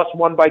state. I lost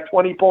one by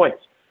 20 points.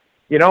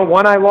 You know,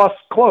 one I lost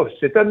close.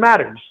 It doesn't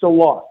matter. You still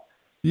lost.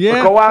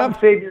 Yeah. But go out and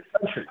save your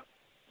country.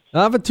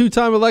 I'm a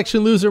 2-time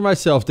election loser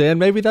myself, Dan.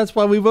 Maybe that's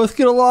why we both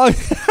get along.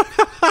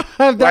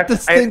 I have that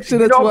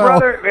distinction as well.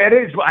 Brother, it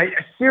is.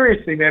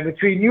 Seriously, man,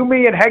 between you,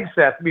 me, and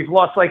Hegseth, we've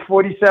lost like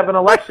 47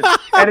 elections.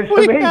 And it's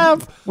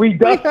amazing. We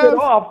dusted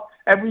off,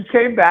 and we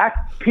came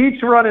back.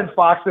 Pete's running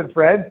Fox and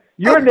Friends.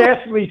 You're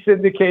nationally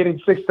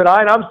syndicated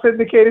 6-9. I'm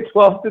syndicated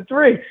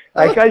 12-3.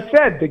 Like I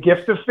said, the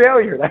gift of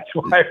failure. That's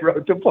why I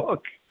wrote the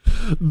book.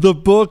 The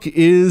book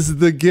is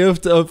The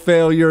Gift of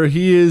Failure.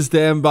 He is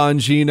Dan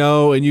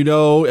Bongino,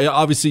 and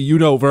obviously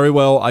very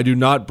well, I do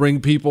not bring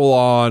people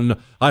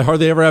on. I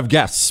hardly ever have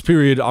guests,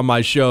 period, on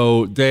my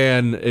show.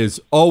 Dan is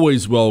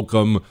always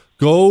welcome.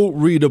 Go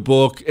read a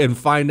book and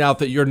find out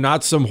that you're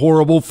not some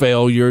horrible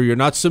failure. You're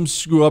not some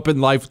screw up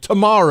in life.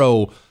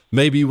 Tomorrow,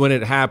 maybe when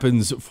it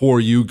happens for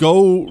you,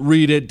 go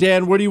read it.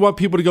 Dan, where do you want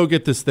people to go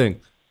get this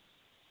thing?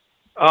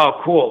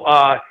 Oh, cool.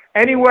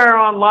 Anywhere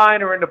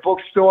online or in the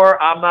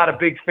bookstore. I'm not a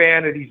big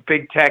fan of these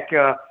big tech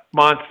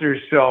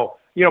monsters. So,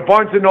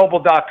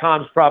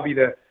 BarnesandNoble.com is probably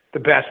the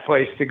best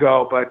place to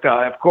go. But,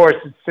 of course,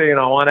 it's,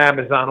 on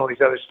Amazon, all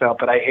these other stuff,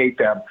 but I hate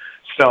them.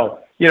 So,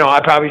 I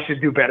probably should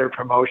do better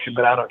promotion,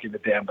 but I don't give a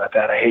damn about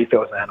that. I hate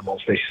those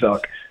animals. They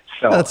suck.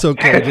 So that's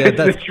okay, Dan.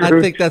 I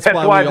think that's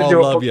why we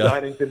all love you.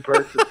 In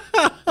person,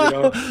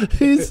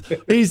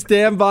 He's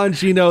Dan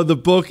Bongino. The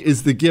book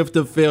is The Gift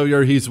of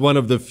Failure. He's one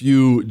of the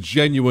few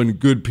genuine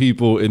good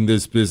people in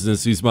this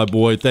business. He's my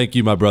boy. Thank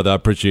you, my brother. I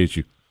appreciate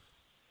you.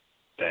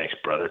 Thanks,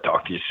 brother.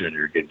 Talk to you soon.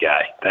 You're a good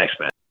guy. Thanks,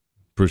 man.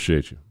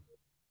 Appreciate you.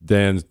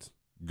 Dan's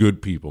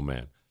good people,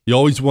 man. You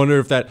always wonder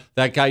if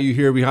that guy you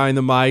hear behind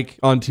the mic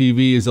on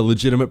TV is a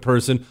legitimate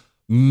person.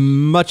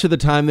 Much of the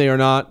time they are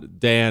not.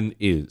 Dan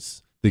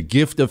is. The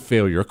Gift of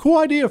Failure. Cool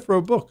idea for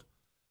a book.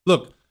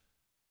 Look,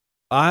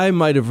 I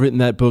might have written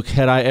that book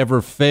had I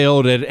ever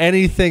failed at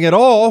anything at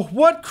all.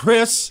 What,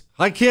 Chris?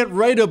 I can't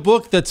write a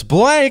book that's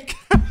blank.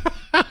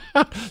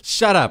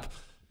 Shut up.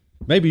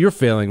 Maybe you're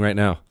failing right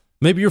now.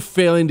 Maybe you're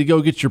failing to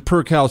go get your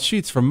Percal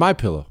sheets from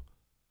MyPillow.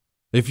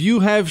 If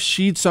you have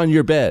sheets on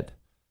your bed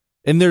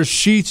and there's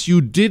sheets you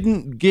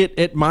didn't get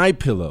at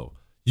MyPillow,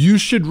 you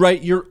should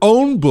write your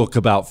own book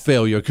about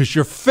failure because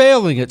you're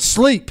failing at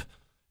sleep,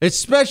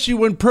 especially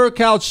when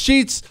Percal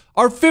sheets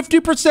are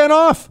 50%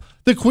 off.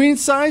 The queen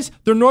size,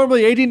 they're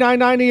normally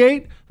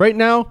 $89.98. Right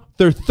now,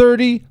 they're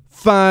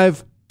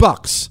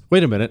 $35.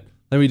 Wait a minute.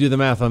 Let me do the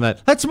math on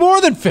that. That's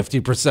more than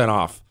 50%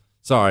 off.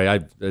 Sorry, I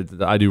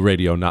do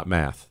radio, not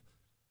math.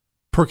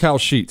 Percal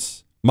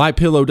sheets,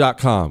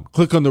 mypillow.com.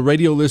 Click on the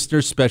radio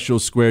listener special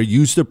square.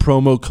 Use the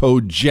promo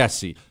code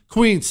Jesse.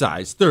 Queen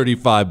size,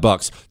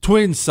 $35.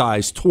 Twin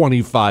size,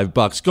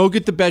 $25. Go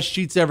get the best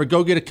sheets ever.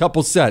 Go get a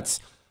couple sets.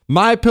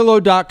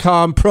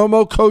 mypillow.com,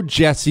 promo code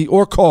Jesse,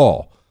 or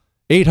call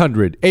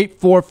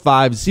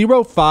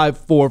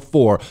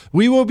 800-845-0544.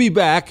 We will be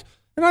back,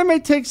 and I may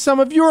take some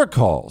of your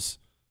calls.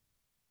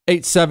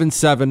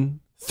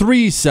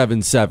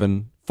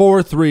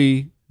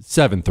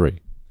 877-377-4373.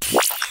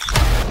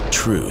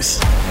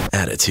 Truth,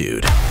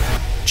 attitude,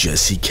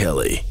 Jesse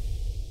Kelly.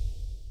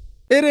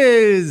 It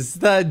is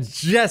the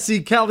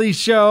Jesse Kelly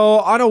Show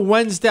on a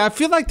Wednesday. I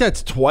feel like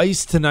that's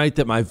twice tonight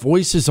that my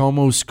voice is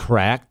almost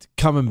cracked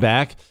coming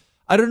back.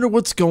 I don't know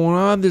what's going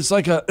on. There's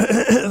like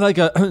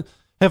a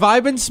have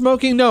I been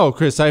smoking? No,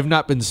 Chris, I have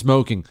not been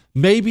smoking.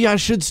 Maybe I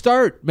should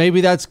start.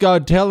 Maybe that's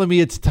God telling me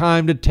it's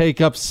time to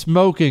take up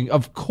smoking.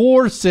 Of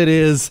course it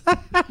is.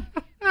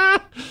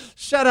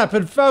 Shut up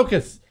and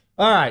focus.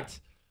 All right.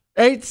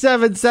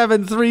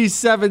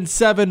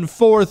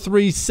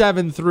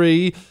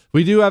 877-377-4373.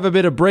 We do have a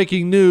bit of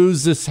breaking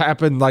news. This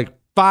happened like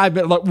 5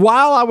 minutes. Like,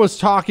 while I was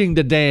talking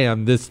to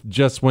Dan, this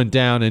just went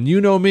down. And you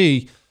know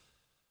me,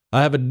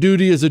 I have a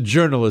duty as a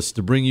journalist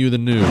to bring you the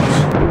news.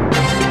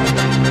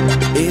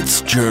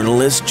 It's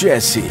journalist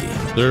Jesse.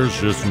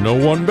 There's just no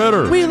one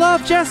better. We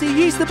love Jesse.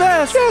 He's the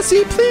best.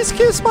 Jesse, please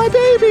kiss my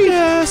baby.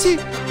 Jesse,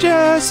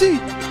 Jesse,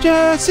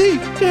 Jesse,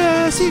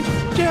 Jesse,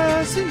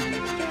 Jesse.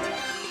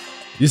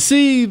 You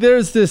see,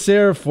 there's this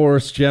Air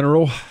Force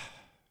general.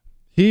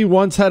 He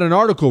once had an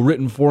article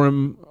written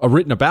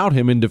about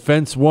him in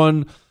Defense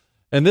One,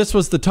 and this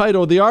was the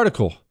title of the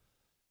article: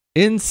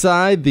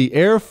 Inside the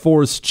Air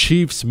Force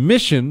Chief's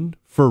Mission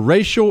for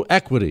Racial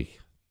Equity.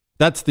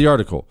 That's the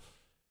article.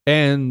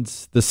 And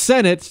the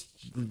Senate,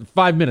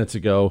 5 minutes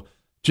ago,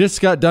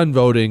 just got done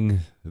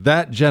voting.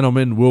 That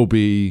gentleman will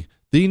be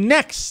the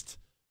next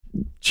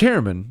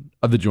chairman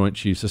of the Joint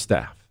Chiefs of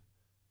Staff,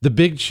 the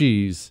big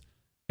cheese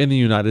in the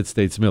United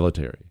States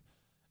military.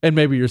 And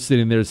maybe you're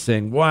sitting there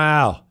saying,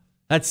 wow,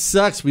 that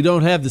sucks. We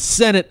don't have the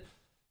Senate.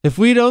 If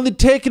we'd only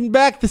taken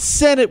back the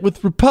Senate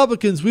with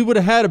Republicans, we would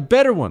have had a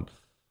better one.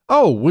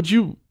 Oh, would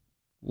you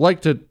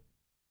like to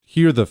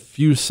hear the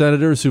few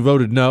senators who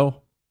voted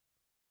no?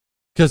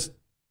 Because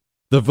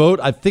the vote,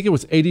 I think it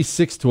was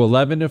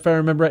 86-11, if I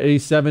remember,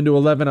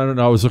 87-11. I don't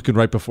know. I was looking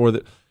right before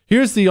that.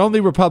 Here's the only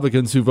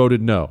Republicans who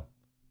voted no: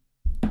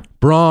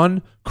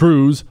 Braun,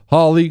 Cruz,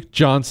 Hawley,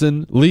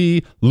 Johnson,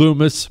 Lee,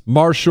 Loomis,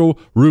 Marshall,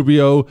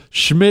 Rubio,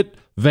 Schmidt,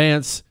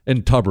 Vance,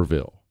 and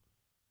Tuberville.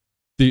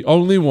 The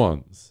only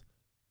ones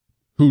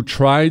who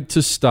tried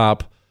to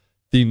stop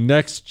the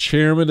next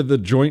chairman of the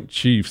Joint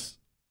Chiefs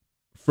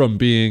from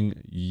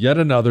being yet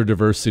another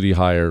diversity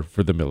hire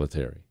for the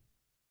military.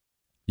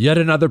 Yet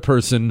another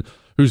person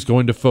who's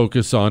going to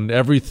focus on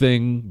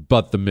everything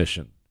but the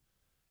mission.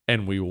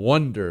 And we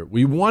wonder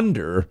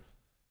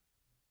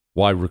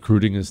why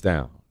recruiting is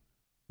down.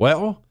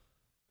 Well,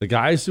 the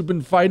guys who've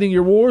been fighting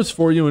your wars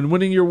for you and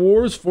winning your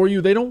wars for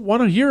you, they don't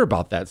want to hear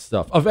about that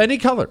stuff of any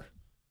color.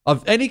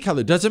 Of any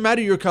color. Doesn't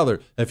matter your color.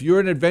 If you're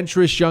an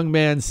adventurous young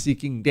man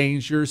seeking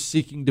danger,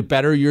 seeking to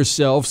better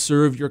yourself,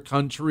 serve your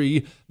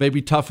country,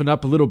 maybe toughen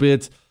up a little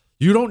bit,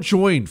 you don't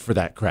join for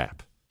that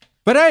crap.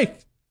 But hey,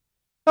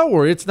 don't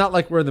worry. It's not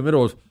like we're in the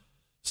middle of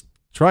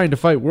trying to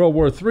fight World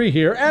War III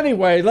here.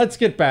 Anyway, let's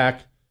get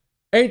back.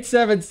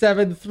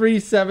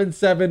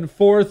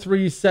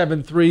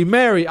 877-377-4373.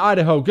 Mary,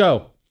 Idaho,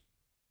 go.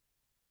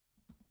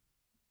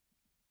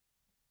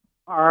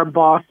 Our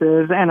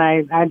bosses, and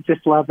I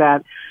just love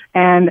that.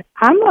 And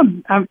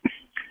I'm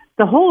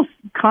the whole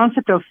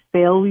concept of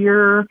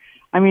failure.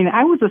 I mean,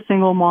 I was a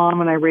single mom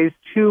and I raised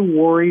two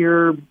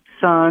warrior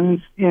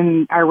sons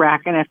in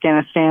Iraq and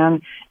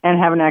Afghanistan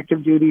and have an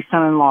active duty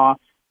son-in-law.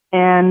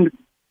 And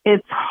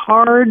it's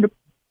hard,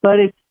 but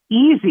it's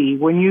easy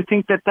when you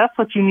think that that's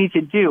what you need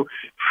to do.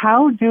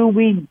 How do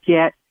we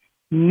get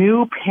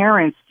new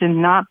parents to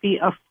not be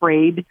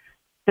afraid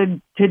to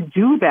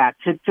do that,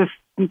 to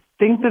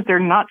think that they're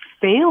not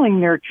failing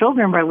their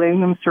children by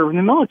letting them serve in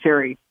the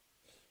military?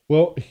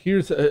 Well,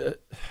 here's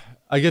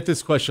I get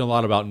this question a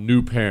lot about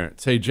new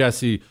parents. Hey,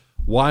 Jesse,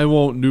 Why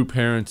won't new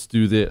parents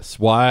do this?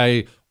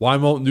 Why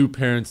won't new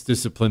parents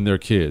discipline their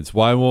kids?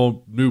 Why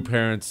won't new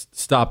parents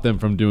stop them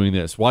from doing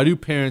this? Why do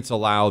parents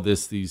allow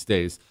this these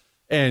days?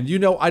 And,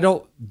 I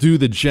don't do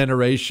the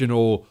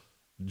generational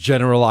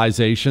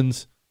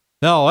generalizations.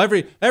 No,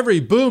 every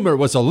boomer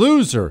was a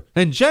loser,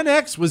 and Gen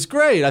X was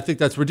great. I think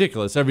that's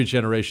ridiculous. Every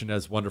generation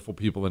has wonderful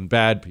people and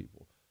bad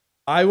people.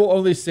 I will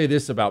only say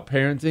this about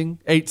parenting.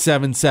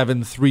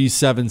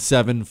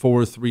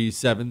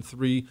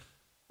 877-377-4373.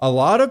 A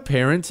lot of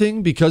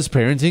parenting, because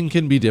parenting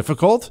can be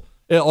difficult,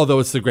 although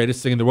it's the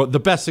greatest thing in the world, the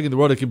best thing in the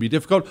world, it can be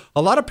difficult.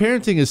 A lot of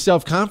parenting is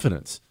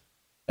self-confidence.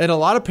 And a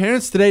lot of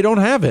parents today don't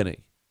have any,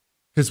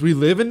 because we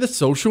live in the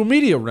social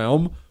media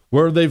realm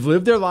where they've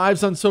lived their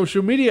lives on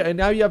social media, and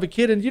now you have a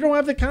kid and you don't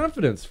have the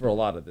confidence for a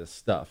lot of this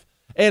stuff.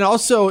 And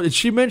also,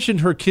 she mentioned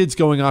her kids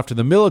going off to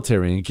the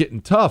military and getting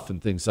tough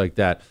and things like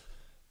that.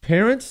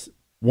 Parents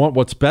want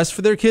what's best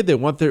for their kid. They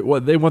want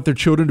their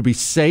children to be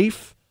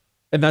safe,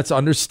 and that's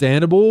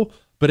understandable.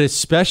 But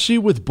especially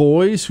with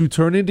boys who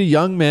turn into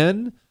young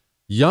men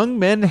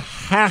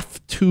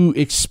have to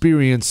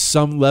experience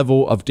some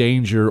level of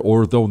danger,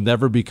 or they'll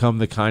never become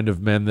the kind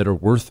of men that are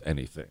worth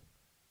anything.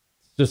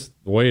 It's just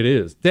the way it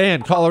is.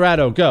 Dan,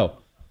 Colorado, go.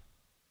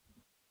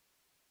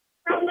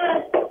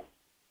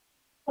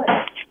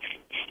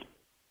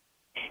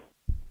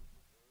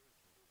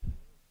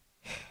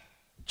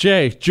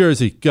 Jay,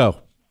 Jersey,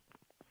 go.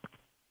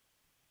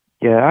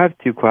 Yeah, I have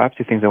two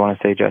things I want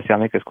to say, Jesse. I'll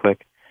make this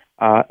quick.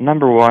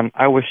 Number one,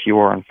 I wish you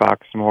were on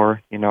Fox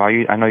more. I know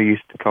you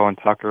used to Cohen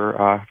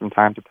Tucker from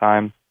time to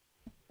time,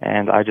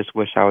 and I just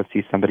wish I would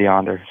see somebody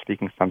on there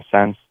speaking some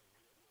sense.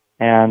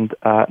 And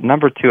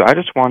number two, I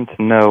just wanted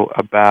to know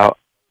about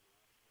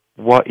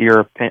what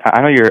your opinion.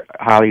 I know you're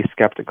highly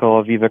skeptical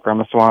of Vivek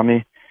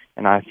Ramaswamy,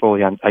 and I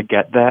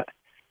get that.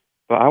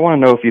 But I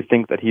want to know if you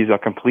think that he's a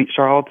complete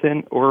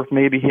charlatan, or if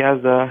maybe he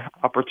has an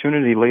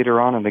opportunity later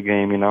on in the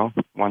game,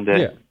 one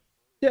day. Yeah.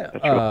 Yeah,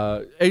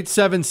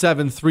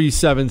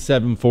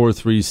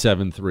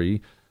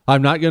 877-377-4373.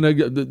 I'm not going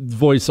to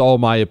voice all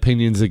my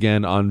opinions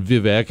again on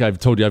Vivek. I've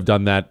told you I've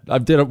done that.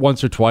 I've did it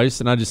once or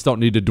twice, and I just don't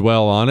need to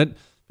dwell on it. If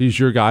he's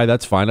your guy,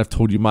 that's fine. I've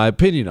told you my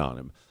opinion on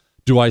him.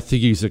 Do I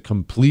think he's a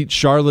complete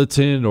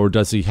charlatan, or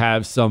does he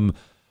have some,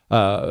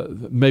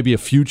 maybe a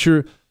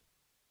future?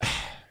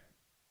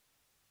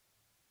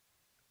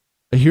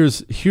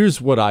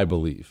 Here's what I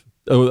believe.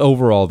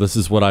 Overall, this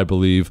is what I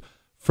believe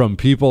from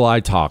people I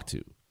talk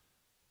to.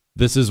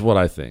 This is what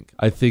I think.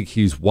 I think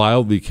he's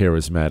wildly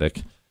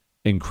charismatic,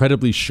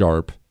 incredibly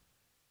sharp,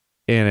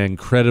 and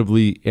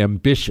incredibly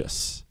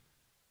ambitious.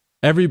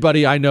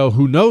 Everybody I know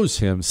who knows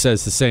him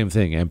says the same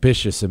thing.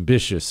 Ambitious,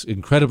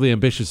 incredibly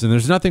ambitious. And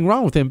there's nothing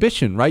wrong with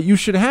ambition, right? You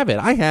should have it.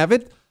 I have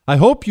it. I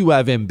hope you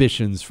have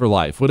ambitions for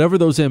life, whatever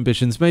those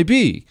ambitions may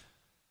be.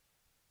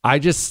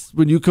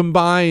 When you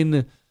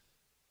combine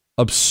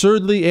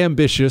absurdly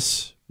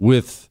ambitious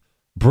with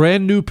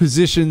brand new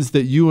positions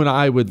that you and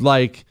I would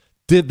like,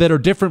 that are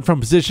different from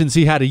positions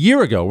he had a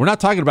year ago. We're not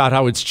talking about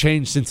how it's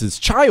changed since his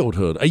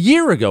childhood. A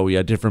year ago, he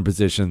had different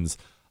positions.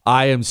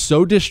 I am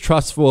so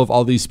distrustful of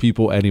all these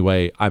people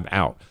anyway, I'm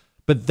out.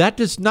 But that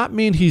does not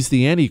mean he's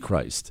the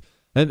Antichrist.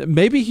 And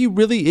maybe he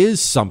really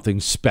is something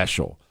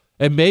special.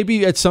 And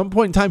maybe at some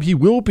point in time, he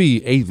will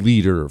be a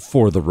leader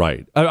for the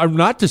right. I'm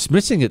not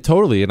dismissing it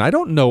totally, and I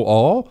don't know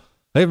all.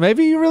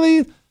 Maybe he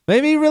really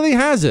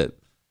has it.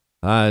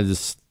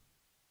 Just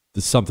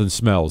something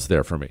smells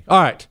there for me.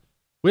 All right.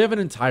 We have an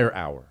entire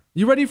hour.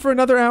 You ready for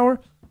another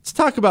hour? Let's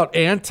talk about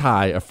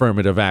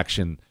anti-affirmative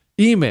action.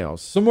 Emails,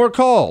 some more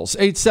calls,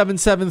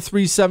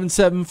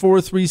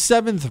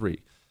 877-377-4373.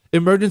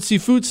 Emergency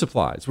food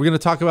supplies. We're going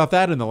to talk about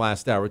that in the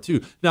last hour,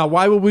 too. Now,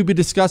 why would we be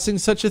discussing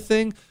such a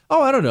thing?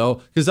 Oh, I don't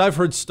know, because I've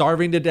heard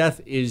starving to death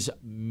is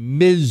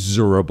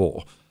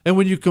miserable. And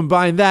when you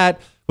combine that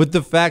with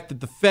the fact that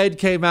the Fed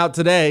came out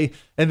today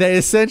and they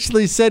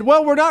essentially said,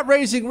 well, we're not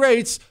raising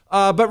rates,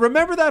 but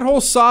remember that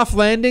whole soft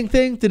landing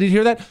thing? Did you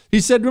hear that? He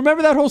said,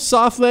 remember that whole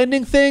soft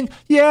landing thing?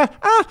 Yeah,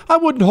 I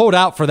wouldn't hold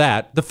out for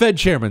that. The Fed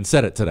chairman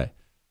said it today.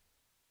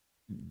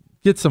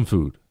 Get some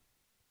food.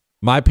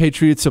 My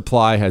Patriot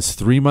Supply has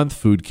 3-month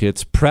food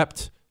kits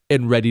prepped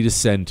and ready to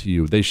send to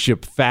you. They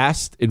ship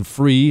fast and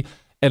free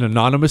and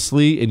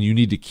anonymously, and you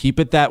need to keep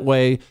it that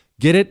way.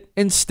 Get it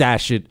and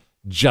stash it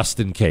just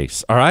in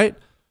case, all right?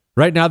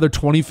 Right now, they're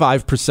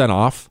 25%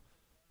 off.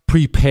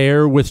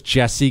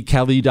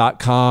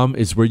 Preparewithjessekelly.com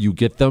is where you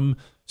get them,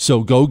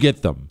 so go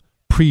get them.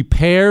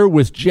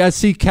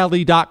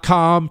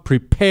 Preparewithjessekelly.com.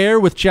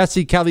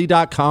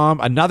 Preparewithjessekelly.com.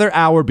 Another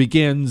hour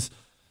begins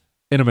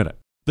in a minute.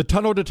 The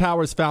Tunnel to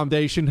Towers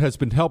Foundation has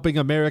been helping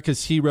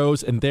America's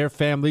heroes and their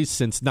families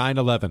since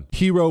 9/11.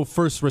 Hero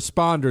first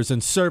responders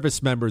and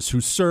service members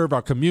who serve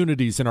our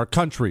communities and our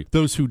country.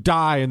 Those who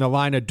die in the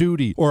line of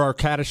duty or are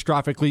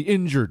catastrophically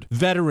injured.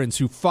 Veterans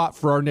who fought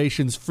for our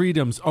nation's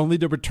freedoms only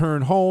to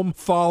return home,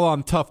 fall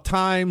on tough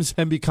times,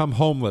 and become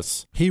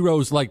homeless.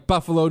 Heroes like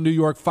Buffalo, New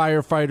York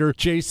firefighter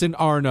Jason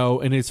Arno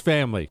and his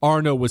family.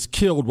 Arno was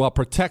killed while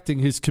protecting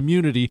his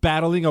community,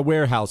 battling a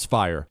warehouse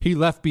fire. He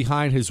left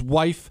behind his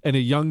wife and a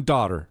young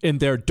daughter. daughter. In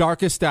their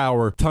darkest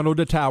hour, Tunnel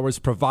to Towers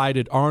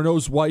provided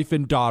Arno's wife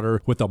and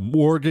daughter with a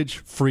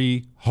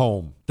mortgage-free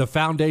home. The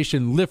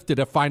foundation lifted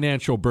a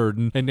financial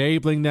burden,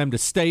 enabling them to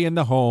stay in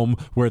the home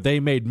where they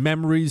made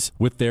memories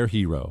with their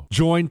hero.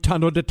 Join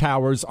Tunnel to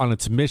Towers on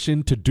its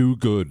mission to do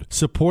good.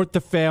 Support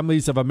the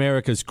families of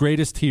America's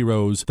greatest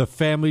heroes, the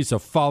families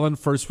of fallen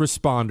first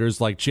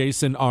responders like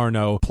Jason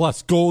Arno,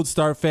 plus Gold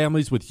Star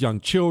families with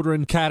young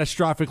children,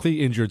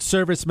 catastrophically injured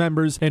service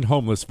members, and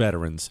homeless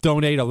veterans.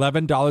 Donate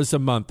 $11 a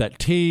month at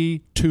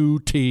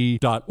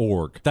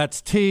T2T.org.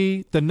 That's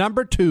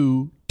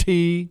T2T.org.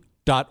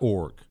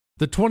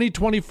 The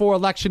 2024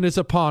 election is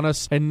upon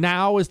us, and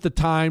now is the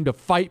time to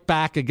fight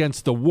back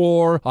against the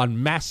war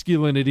on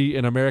masculinity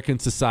in American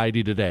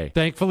society today.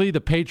 Thankfully, the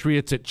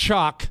patriots at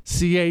CHOQ,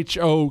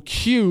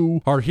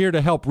 C-H-O-Q, are here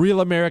to help real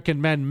American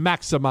men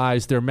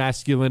maximize their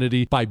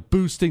masculinity by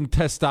boosting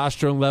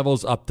testosterone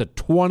levels up to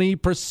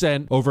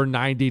 20% over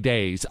 90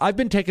 days. I've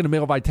been taking a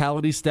male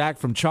vitality stack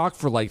from CHOQ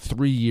for like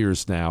 3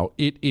 years now.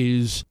 It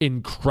is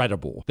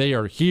incredible. They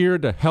are here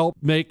to help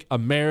make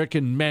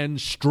American men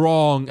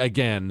strong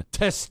again.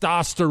 Testosterone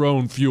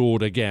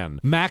fueled again.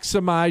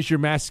 Maximize your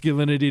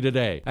masculinity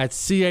today at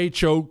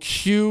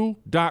CHOQ.com.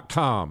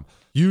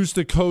 Use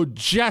the code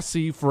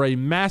Jesse for a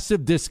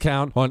massive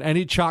discount on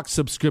any CHOQ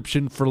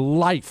subscription for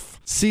life.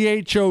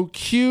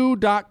 CHOQ.com,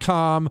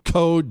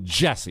 code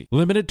Jesse.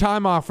 Limited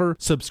time offer.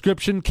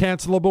 Subscription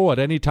cancelable at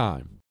any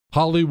time.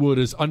 Hollywood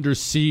is under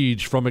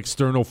siege from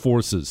external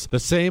forces. The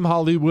same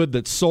Hollywood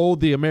that sold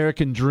the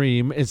American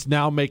dream is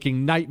now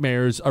making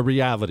nightmares a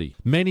reality.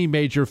 Many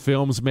major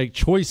films make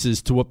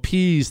choices to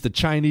appease the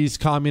Chinese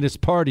Communist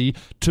Party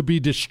to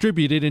be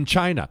distributed in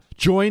China.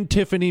 Join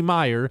Tiffany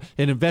Meyer,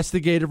 an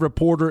investigative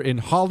reporter in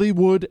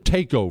Hollywood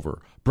Takeover,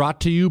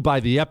 brought to you by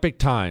the Epic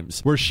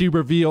Times, where she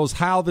reveals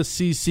how the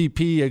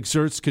CCP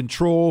exerts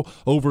control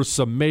over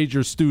some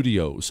major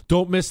studios.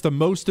 Don't miss the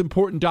most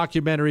important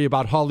documentary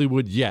about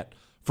Hollywood yet.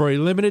 For a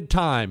limited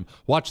time,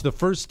 watch the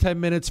first 10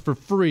 minutes for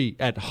free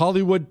at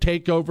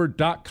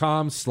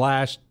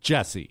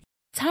HollywoodTakeover.com/Jesse.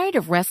 Tired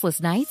of restless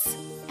nights?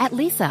 At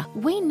Leesa,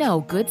 we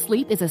know good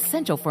sleep is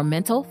essential for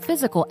mental,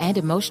 physical, and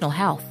emotional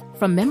health.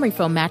 From memory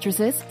foam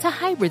mattresses to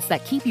hybrids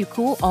that keep you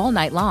cool all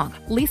night long,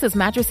 Leesa's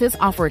mattresses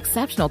offer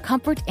exceptional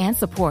comfort and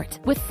support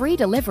with free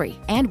delivery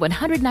and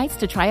 100 nights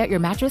to try out your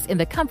mattress in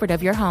the comfort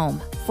of your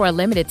home. For a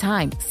limited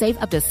time,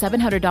 save up to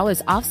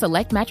 $700 off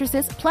select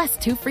mattresses plus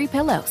 2 free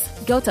pillows.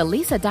 Go to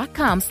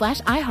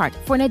Leesa.com/iHeart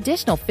for an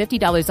additional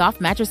 $50 off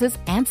mattresses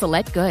and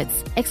select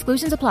goods.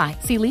 Exclusions apply.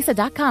 See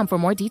Leesa.com for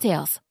more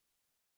details.